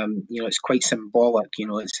it's quite symbolic.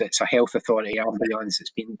 It's a health authority ambulance.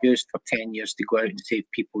 It's been used for 10 years to go out and save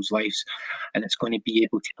people's lives, and it's going to be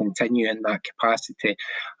able to continue in that capacity.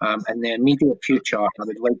 In the immediate future, I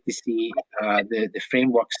would like to see the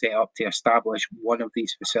framework set up to establish one of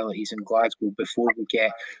these facilities in Glasgow before we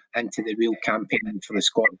get into the real campaign for the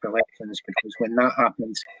Scottish elections, because when that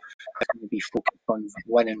happens, it's going to be focused on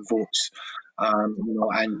winning votes.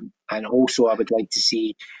 And also I would like to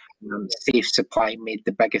see safe supply made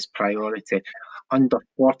the biggest priority. Under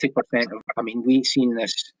 40% of, we've seen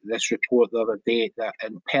this report the other day that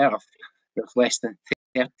in Perth, there's less than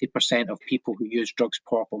 30% of people who use drugs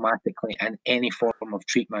problematically in any form of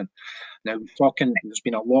treatment. Now, there's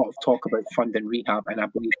been a lot of talk about funding rehab, and I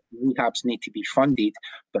believe rehabs need to be funded,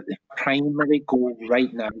 but the primary goal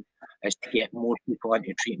right now is to get more people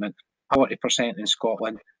into treatment. 40% in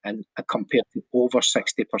Scotland and compared to over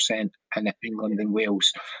 60% in England and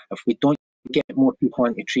Wales. If we don't get more people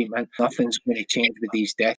into treatment, nothing's going to change with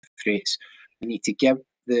these death rates. We need to give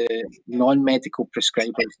the non-medical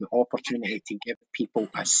prescribers the opportunity to give people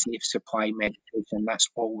a safe supply of medication. That's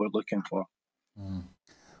all we're looking for.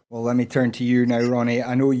 Well, let me turn to you now, Ronnie.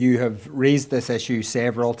 I know you have raised this issue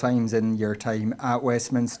several times in your time at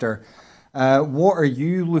Westminster. What are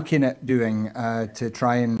you looking at doing to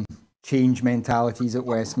try and change mentalities at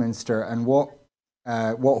Westminster, and what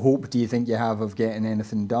hope do you think you have of getting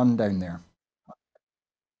anything done down there?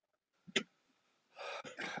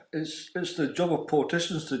 It's the job of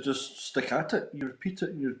politicians to just stick at it. You repeat it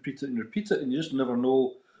and you repeat it and you repeat it, and you just never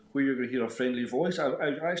know where you're going to hear a friendly voice.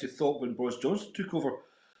 I actually thought when Boris Johnson took over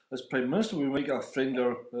as Prime Minister, we might get a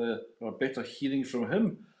friendlier or better hearing from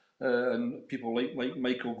him, and people like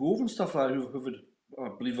Michael Gove and stuff like that, who would, I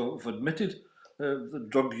believe, have admitted the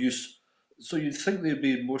drug use. So you'd think they'd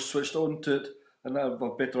be more switched on to it and have a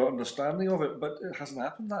better understanding of it, but it hasn't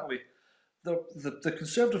happened that way. The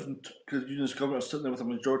Conservative and Unionist government are sitting there with a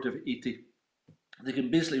majority of 80. They can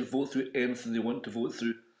basically vote through anything they want to vote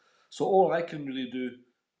through. So all I can really do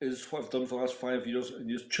is what I've done for the last 5 years, and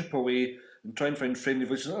just chip away and try and find friendly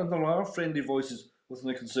voices. And there are friendly voices within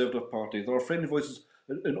the Conservative Party. There are friendly voices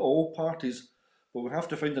in all parties, but we have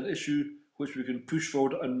to find an issue which we can push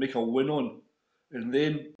forward and make a win on. And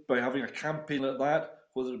then by having a campaign like that,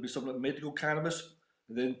 whether it be something like medical cannabis,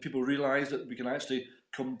 and then people realise that we can actually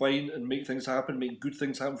combine and make things happen, make good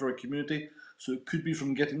things happen for our community. So it could be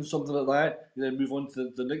from getting something like that, and then move on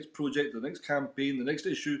to the next project, the next campaign, the next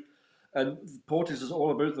issue. And politics is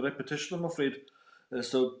all about the repetition, I'm afraid.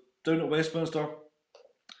 So down at Westminster,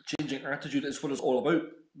 changing attitude is what it's all about.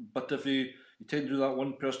 But if you tend to do that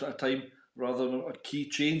one person at a time rather than a key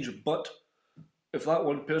change, but if that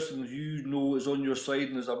one person you know is on your side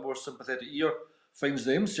and is a more sympathetic ear finds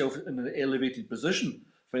themselves in an elevated position,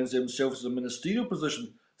 finds themselves in a ministerial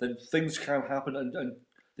position, then things can happen, and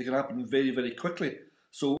they can happen very, very quickly.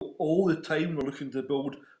 So all the time we're looking to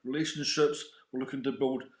build relationships, we're looking to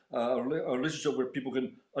build a relationship where people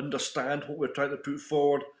can understand what we're trying to put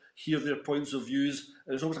forward, hear their points of views,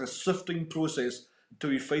 and it's almost like a sifting process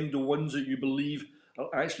until you find the ones that you believe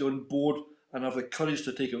are actually on board and have the courage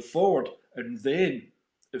to take it forward. And then,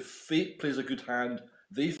 if fate plays a good hand,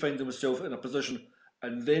 they find themselves in a position,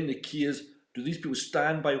 and then the key is, do these people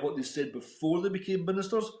stand by what they said before they became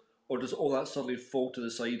ministers, or does all that suddenly fall to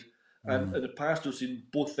the side? And in the past, we've seen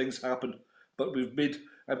both things happen, but I've been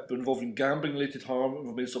involved in gambling-related harm, and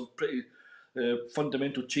we've made some pretty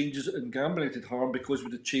fundamental changes in gambling-related harm because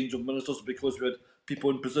we had a change of ministers, because we had people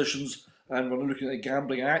in positions, and we're now looking at a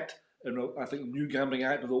Gambling Act. And I think the new Gambling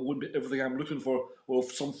Act, although it won't be everything I'm looking for, will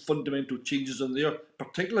have some fundamental changes in there,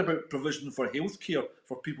 particularly about provision for healthcare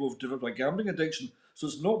for people who've developed a gambling addiction. So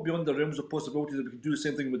it's not beyond the realms of possibility that we can do the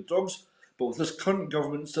same thing with drugs. But with this current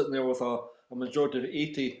government sitting there with a majority of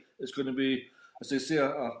 80, it's going to be, as they say,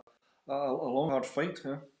 a long, hard fight.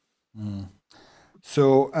 Huh?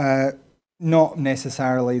 So, not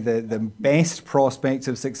necessarily the best prospects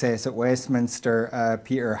of success at Westminster,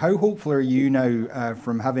 Peter. How hopeful are you now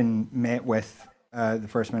from having met with the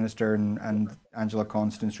First Minister and Angela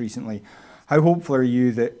Constance recently? How hopeful are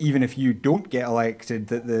you that even if you don't get elected,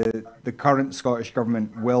 that the current Scottish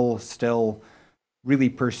Government will still really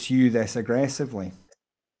pursue this aggressively?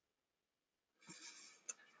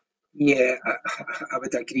 Yeah, I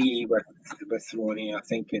would agree with Ronnie. I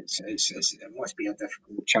think it must be a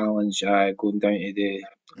difficult challenge going down to the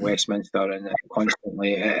Westminster and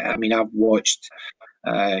constantly. I mean, I've watched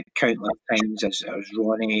countless times as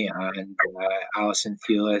Ronnie and Alison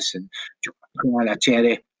Thewlis and Joanna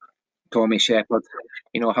Cherry, Tommy Shepherd,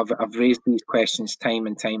 have raised these questions time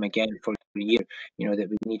and time again for a year. That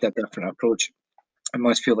we need a different approach. It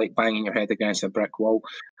must feel like banging your head against a brick wall.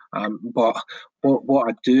 But what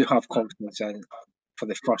I do have confidence in for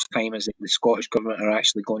the first time is that the Scottish Government are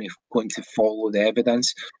actually going to follow the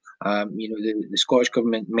evidence. The Scottish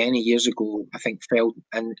Government many years ago, I think, fell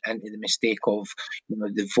into the mistake of,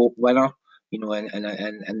 the vote winner. And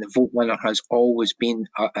the vote winner has always been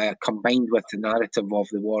combined with the narrative of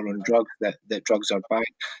the war on drugs, that drugs are bad,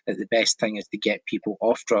 that the best thing is to get people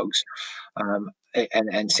off drugs,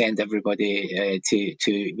 and send everybody to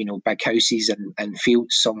big houses and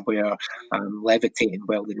fields somewhere, levitating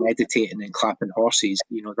while they're meditating and clapping horses.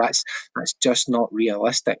 That's just not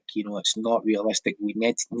realistic. It's not realistic. We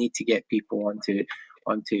need to get people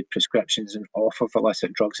onto prescriptions and off of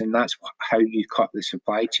illicit drugs, and that's how you cut the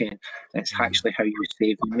supply chain. And it's actually how you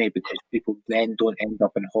save money, because people then don't end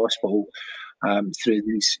up in hospital through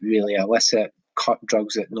these really illicit cut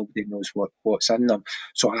drugs that nobody knows what's in them.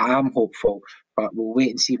 So I am hopeful, but we'll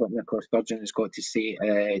wait and see what Nicola Sturgeon has got to say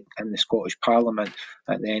in the Scottish Parliament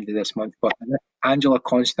at the end of this month. But Angela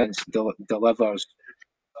Constance delivers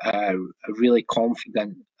really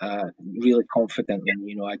confident,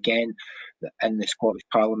 again, in the Scottish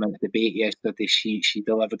Parliament debate yesterday, she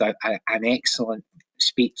delivered an excellent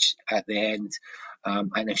speech at the end.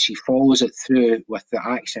 And if she follows it through with the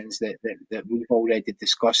actions that we've already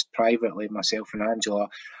discussed privately, myself and Angela,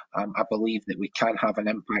 I believe that we can have an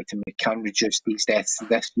impact and we can reduce these deaths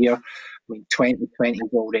this year. I mean, 2020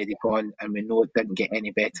 is already gone, and we know it didn't get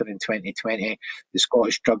any better in 2020. The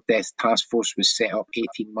Scottish Drug Deaths Task Force was set up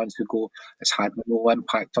 18 months ago. It's had no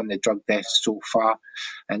impact on the drug deaths so far,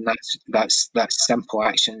 and that's simple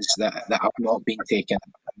actions that have not been taken.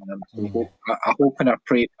 So I hope and I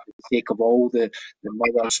pray, for the sake of all the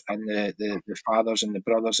mothers and the fathers and the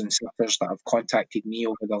brothers and sisters that have contacted me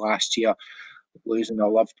over the last year, losing a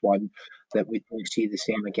loved one, that we don't see the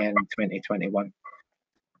same again in 2021.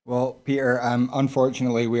 Well, Peter,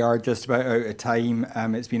 unfortunately, we are just about out of time.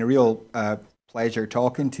 It's been a real pleasure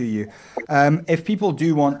talking to you. If people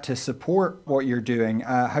do want to support what you're doing,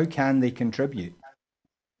 how can they contribute?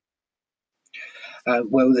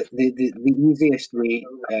 Well, the easiest way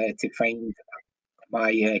to find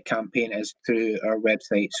my campaign is through our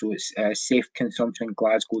website. So it's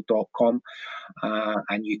safeconsumptionglasgow.com,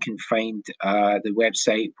 and you can find the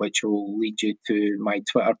website, which will lead you to my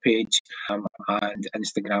Twitter page and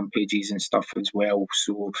Instagram pages and stuff as well.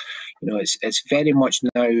 So, it's very much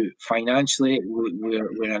now financially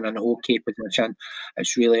we're in an okay position.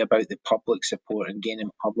 It's really about the public support and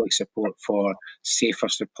gaining public support for safer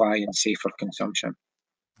supply and safer consumption.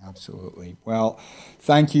 Absolutely. Well,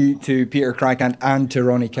 thank you to Peter Krykant and to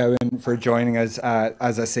Ronnie Cowan for joining us.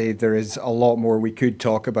 As I say, there is a lot more we could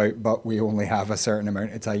talk about, but we only have a certain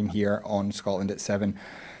amount of time here on Scotland at 7.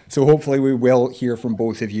 So hopefully we will hear from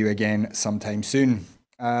both of you again sometime soon.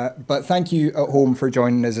 But thank you at home for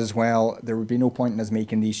joining us as well. There would be no point in us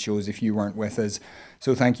making these shows if you weren't with us.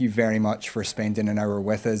 So thank you very much for spending an hour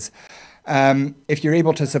with us. If you're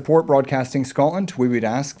able to support Broadcasting Scotland, we would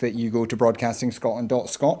ask that you go to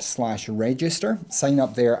broadcastingscotland.scot/register, sign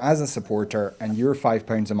up there as a supporter, and your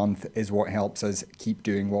 £5 a month is what helps us keep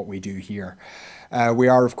doing what we do here. We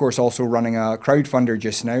are, of course, also running a crowdfunder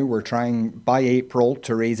just now. We're trying by April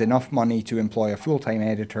to raise enough money to employ a full-time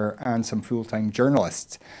editor and some full-time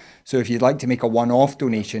journalists. So if you'd like to make a one-off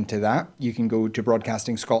donation to that, you can go to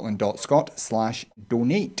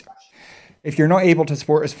broadcastingscotland.scot/donate. If you're not able to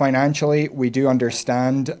support us financially, we do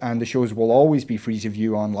understand, and the shows will always be free to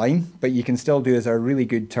view online, but you can still do us a really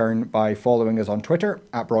good turn by following us on Twitter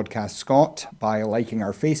at Broadcast Scot, by liking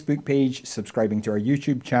our Facebook page, subscribing to our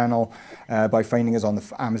YouTube channel, by finding us on the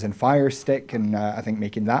Amazon Fire Stick, and I think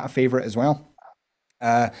making that a favourite as well.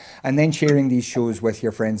 And then sharing these shows with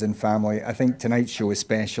your friends and family. I think tonight's show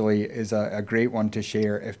especially is a great one to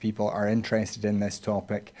share if people are interested in this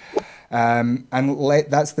topic.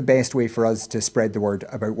 That's the best way for us to spread the word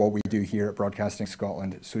about what we do here at Broadcasting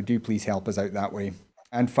Scotland. So do please help us out that way.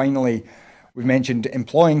 And finally, we've mentioned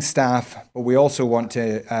employing staff, but we also want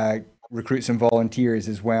to recruit some volunteers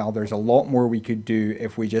as well. There's a lot more we could do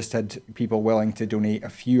if we just had people willing to donate a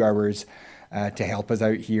few hours to help us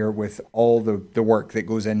out here with all the work that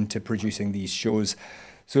goes into producing these shows.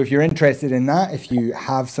 So if you're interested in that, if you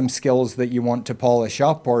have some skills that you want to polish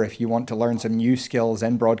up, or if you want to learn some new skills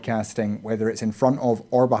in broadcasting, whether it's in front of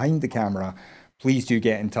or behind the camera, please do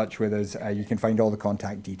get in touch with us. You can find all the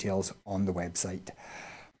contact details on the website.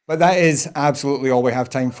 But that is absolutely all we have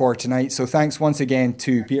time for tonight. So thanks once again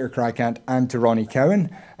to Peter Krykant and to Ronnie Cowan.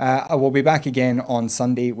 I will be back again on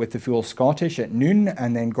Sunday with the full Scottish at noon,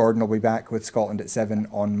 and then Gordon will be back with Scotland at 7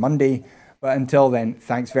 on Monday. But until then,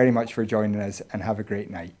 thanks very much for joining us, and have a great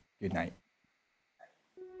night. Good night.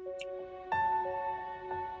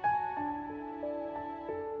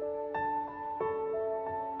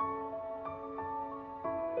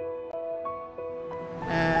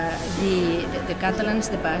 The Catalans,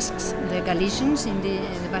 the Basques, the Galicians in the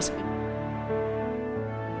Basque.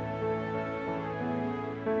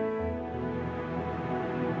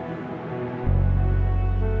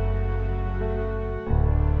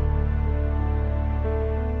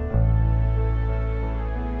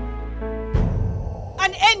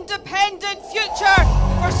 An independent future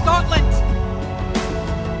for Scotland.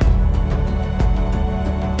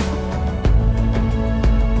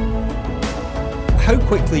 How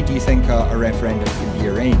quickly do you think a referendum can be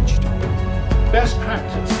arranged? best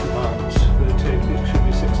practice demands that it should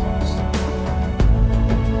be 6 months.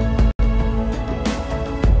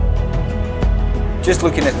 Just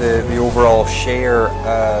looking at the overall share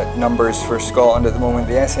numbers for Scotland at the moment,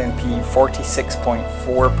 the SNP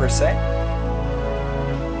 46.4%.